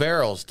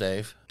 Barrels,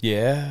 Dave.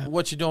 Yeah.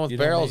 What you doing with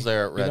barrels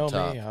there at Red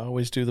Top? Me, I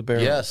always do the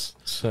barrels. Yes.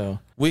 So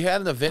we had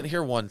an event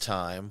here one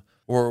time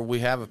where we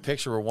have a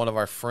picture where one of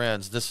our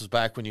friends, this was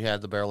back when you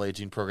had the barrel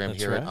aging program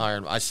here at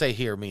Iron. I say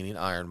here, meaning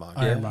Ironmonger.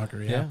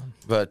 Ironmonger, yeah.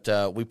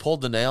 But we pulled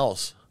the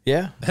nails.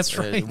 Yeah. That's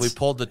right. We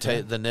pulled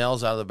the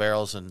nails out of the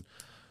barrels, and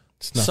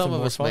some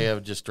of us may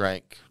have just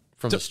drank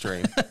from the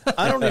stream.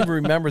 I don't even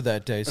remember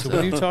that day. So what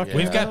are you talking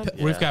about?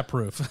 We've got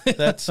proof.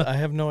 I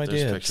have no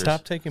idea.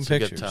 Stop taking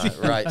pictures.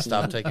 Right,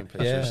 stop taking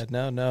pictures.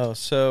 Yeah, no.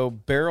 So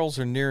barrels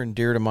are near and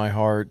dear to my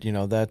heart.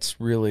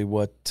 That's really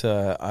what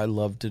I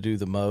love to do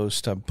the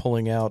most. I'm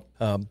pulling out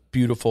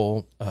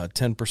beautiful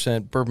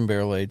 10% bourbon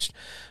barrel aged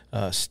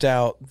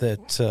stout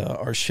that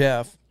our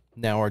chef,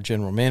 now our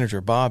general manager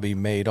Bobby,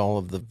 made all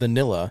of the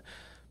vanilla.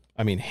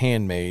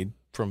 Handmade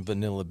from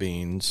vanilla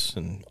beans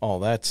and all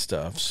that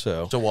stuff.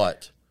 So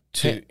what?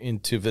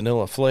 Into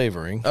vanilla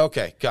flavoring.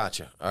 Okay,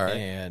 gotcha. All right.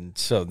 And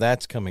so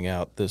that's coming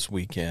out this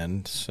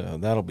weekend, so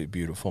that'll be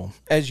beautiful.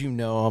 As you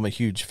know, I'm a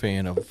huge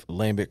fan of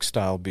lambic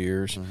style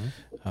beers.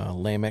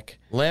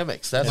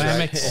 Lambics, that's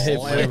right.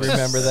 If we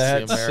remember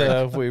that,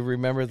 so if we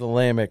remember the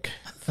lambic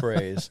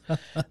phrase.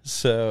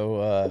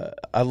 So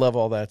I love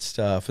all that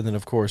stuff, and then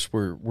of course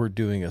we're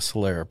doing a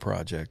Solera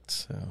project.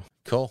 So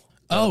cool.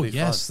 Oh,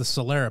 yes, the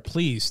Solera.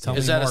 Please tell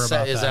me more about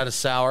that. Is that a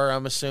sour,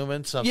 I'm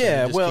assuming? Something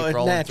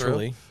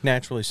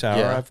naturally sour.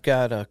 Yeah. I've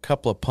got a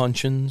couple of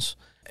puncheons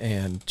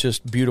and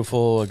just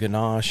beautiful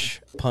Grenache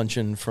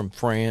puncheon from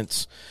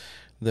France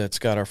that's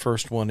got our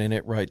first one in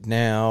it right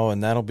now,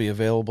 and that'll be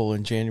available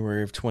in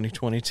January of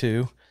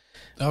 2022.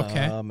 Okay.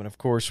 And of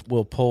course,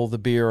 we'll pull the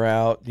beer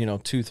out,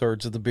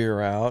 2/3 of the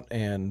beer out,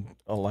 and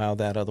allow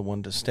that other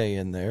one to stay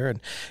in there.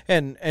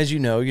 And as you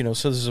know,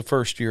 so this is the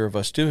first year of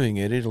us doing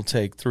it. It'll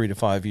take 3 to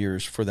 5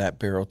 years for that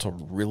barrel to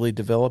really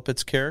develop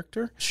its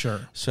character.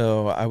 Sure.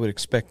 So I would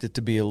expect it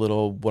to be a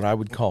little what I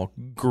would call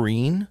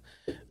green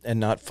and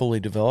not fully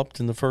developed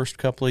in the first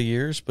couple of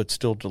years, but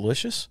still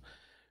delicious.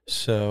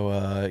 So,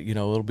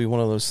 it'll be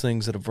one of those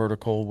things that a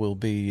vertical will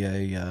be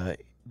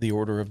the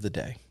order of the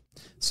day.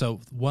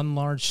 So one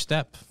large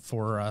step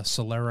for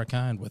Solera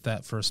kind with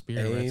that first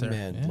beer right there.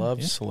 Amen. Yeah,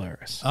 love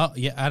Solaris. Oh,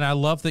 yeah, and I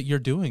love that you're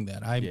doing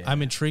that.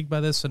 I'm intrigued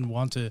by this and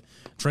want to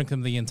drink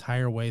them the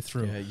entire way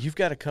through. Yeah, you've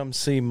got to come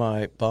see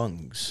my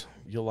bungs.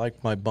 You'll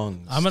like my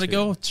bungs. I'm going to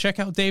go check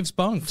out Dave's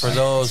bungs. For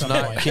those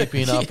not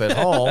keeping up at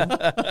home,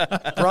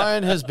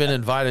 Brian has been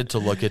invited to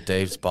look at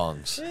Dave's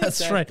bungs.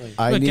 That's right.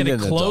 Get a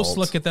close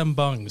look at them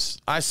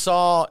bungs. I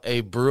saw a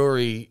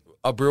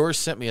brewer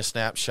sent me a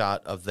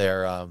snapshot of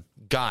their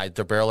guide,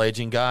 their barrel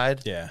aging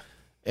guide. Yeah.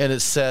 And it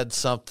said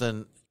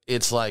something,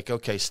 it's like,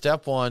 okay,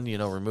 step 1,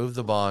 remove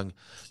the bung.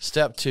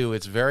 Step 2,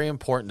 it's very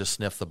important to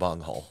sniff the bung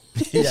hole.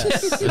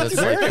 Yes.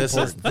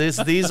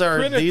 These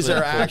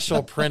are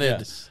actual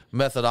printed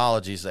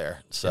methodologies there.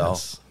 So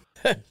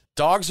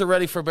Dogs are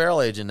ready for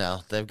barrel aging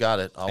now. They've got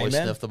it. Always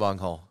Amen. sniff the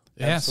bunghole.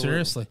 Yeah, Absolutely.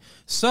 seriously.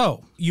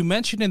 So you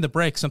mentioned in the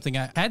break something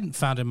I hadn't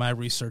found in my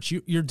research.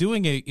 You're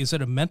doing is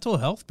it a mental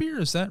health beer?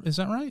 Is that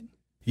right?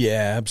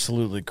 Yeah,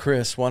 absolutely.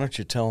 Chris, why don't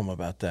you tell them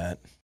about that?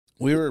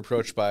 We were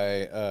approached by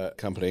a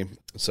company.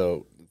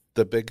 So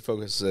the big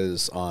focus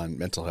is on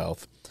mental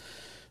health.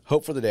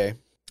 Hope for the Day.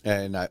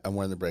 And I'm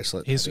wearing the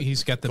bracelet.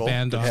 He's got the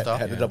band on.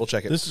 Had to double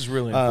check it. This is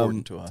really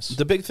important to us.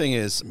 The big thing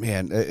is,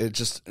 man, it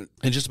just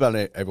about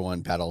everyone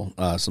battle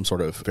some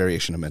sort of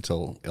variation of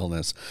mental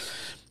illness.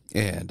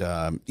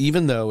 And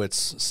even though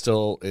it's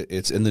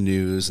in the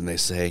news and they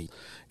say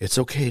it's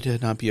okay to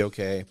not be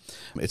okay,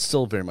 it's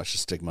still very much a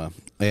stigma.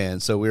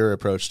 And so we were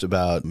approached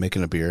about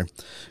making a beer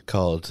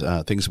called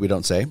Things We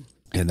Don't Say.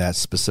 And that's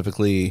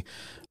specifically,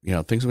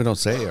 things we don't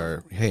say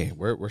are, hey,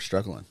 we're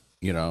struggling.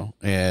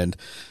 And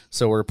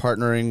so we're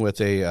partnering with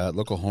a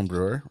local home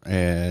brewer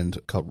and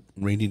called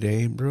Rainy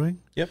Day Brewing.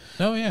 Yep.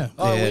 Oh yeah.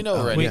 Oh, we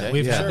know Rainy Day.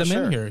 We've had Sure,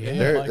 them in sure. here.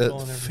 Yeah. They're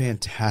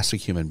fantastic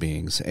human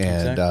beings,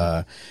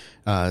 and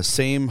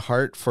same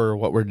heart for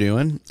what we're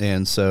doing.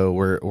 And so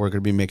we're going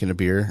to be making a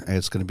beer.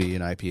 It's going to be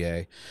an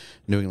IPA,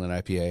 New England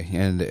IPA,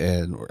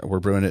 and we're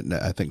brewing it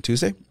I think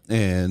Tuesday,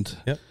 and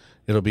Yep.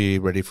 it'll be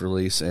ready for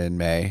release in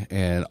May.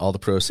 And all the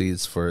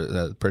proceeds for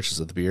the purchase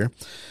of the beer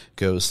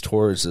goes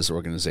towards this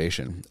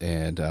organization,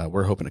 and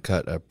we're hoping to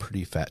cut a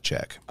pretty fat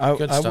check. I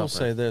will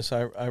say this: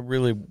 I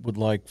really would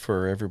like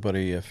for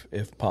everybody,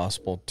 if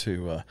possible,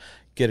 to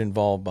get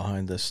involved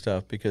behind this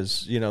stuff,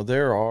 because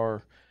there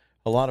are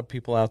a lot of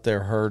people out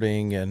there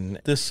hurting, and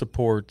this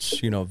supports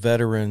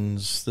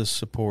veterans. This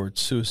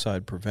supports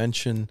suicide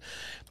prevention.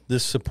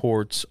 This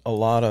supports a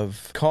lot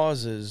of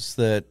causes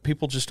that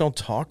people just don't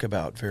talk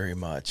about very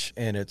much,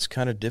 and it's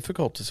kind of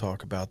difficult to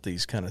talk about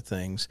these kind of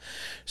things.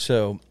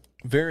 So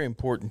very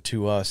important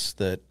to us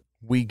that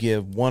we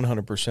give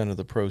 100% of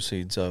the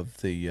proceeds of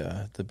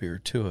the beer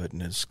to it,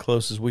 and as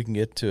close as we can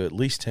get to at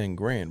least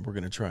 $10,000, we're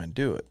going to try and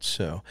do it.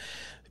 So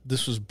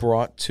this was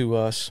brought to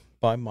us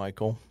by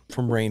Michael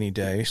from Rainy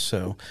Day,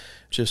 so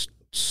just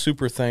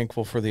super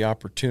thankful for the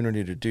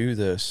opportunity to do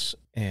this,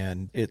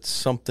 and it's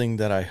something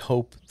that I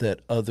hope that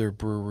other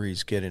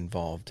breweries get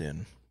involved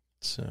in.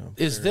 So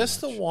is this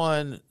the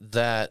one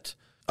that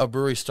a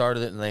brewery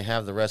started it and they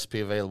have the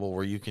recipe available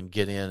where you can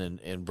get in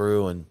and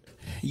brew? And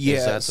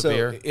is that the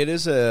beer? It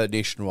is a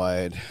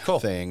nationwide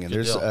thing, and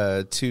Good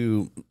there's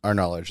to our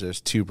knowledge,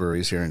 there's 2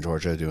 breweries here in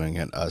Georgia doing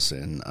it. Us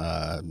and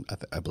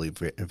I believe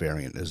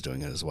Variant is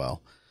doing it as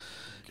well.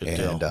 Good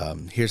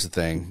and here's the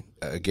thing: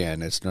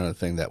 again, it's not a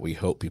thing that we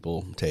hope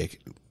people take,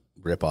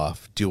 rip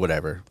off, do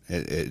whatever.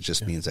 It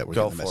just means that we're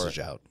getting the message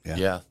out.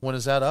 Yeah. When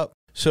is that up?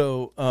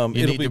 So it'll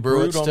need be to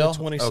brew it brewed on the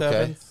still?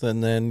 27th,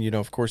 and then,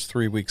 of course,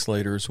 3 weeks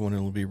later is when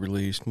it'll be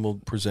released, and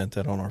we'll present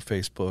that on our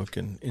Facebook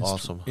and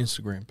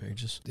Instagram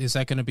pages. Is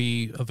that going to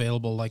be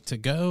available to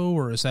go,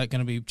 or is that going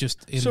to be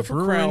just in So for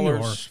brewing,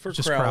 crowlers, or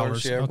just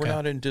crowlers? yeah, Okay. we're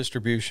not in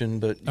distribution,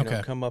 but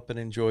come up and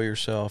enjoy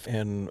yourself,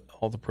 and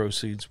all the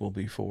proceeds will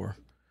be for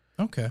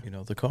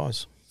the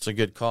cause. It's a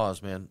good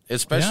cause, man.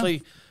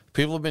 Especially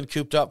people have been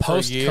cooped up for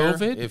a year.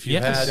 Post-COVID? If you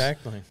Yes. had,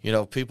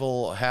 Exactly.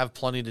 people have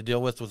plenty to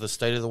deal with the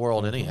state of the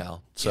world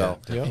anyhow. So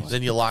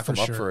then you lock them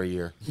up for a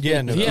year.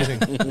 Yeah, no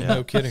kidding.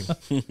 No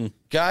kidding.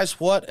 Guys,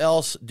 what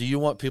else do you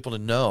want people to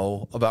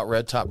know about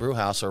Red Top Brew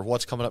House, or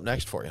what's coming up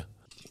next for you?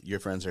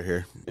 Your friends are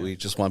here. We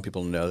just want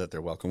people to know that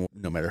they're welcome,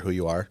 no matter who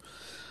you are.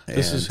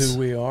 This is who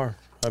we are.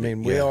 I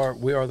mean, we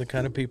are the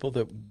kind of people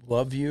that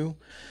love you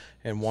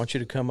and want you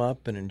to come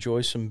up and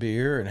enjoy some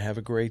beer and have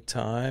a great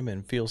time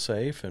and feel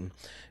safe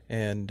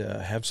and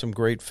have some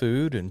great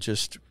food and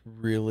just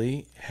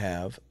really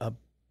have a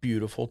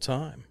beautiful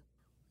time.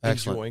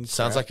 Excellent. Enjoying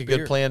Sounds like craft a good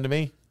beer. plan to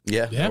me.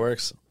 Yeah, it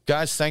works.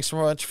 Guys, thanks so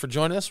much for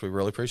joining us. We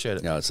really appreciate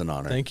it. No, it's an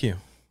honor. Thank you.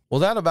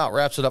 Well, that about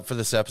wraps it up for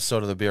this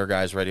episode of the Beer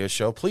Guys Radio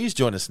Show. Please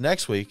join us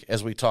next week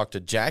as we talk to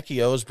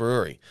Jackie O's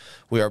Brewery.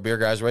 We are Beer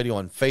Guys Radio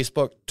on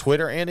Facebook,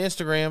 Twitter, and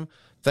Instagram.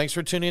 Thanks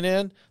for tuning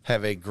in.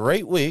 Have a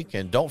great week,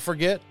 and don't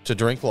forget to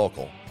drink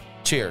local.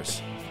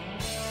 Cheers.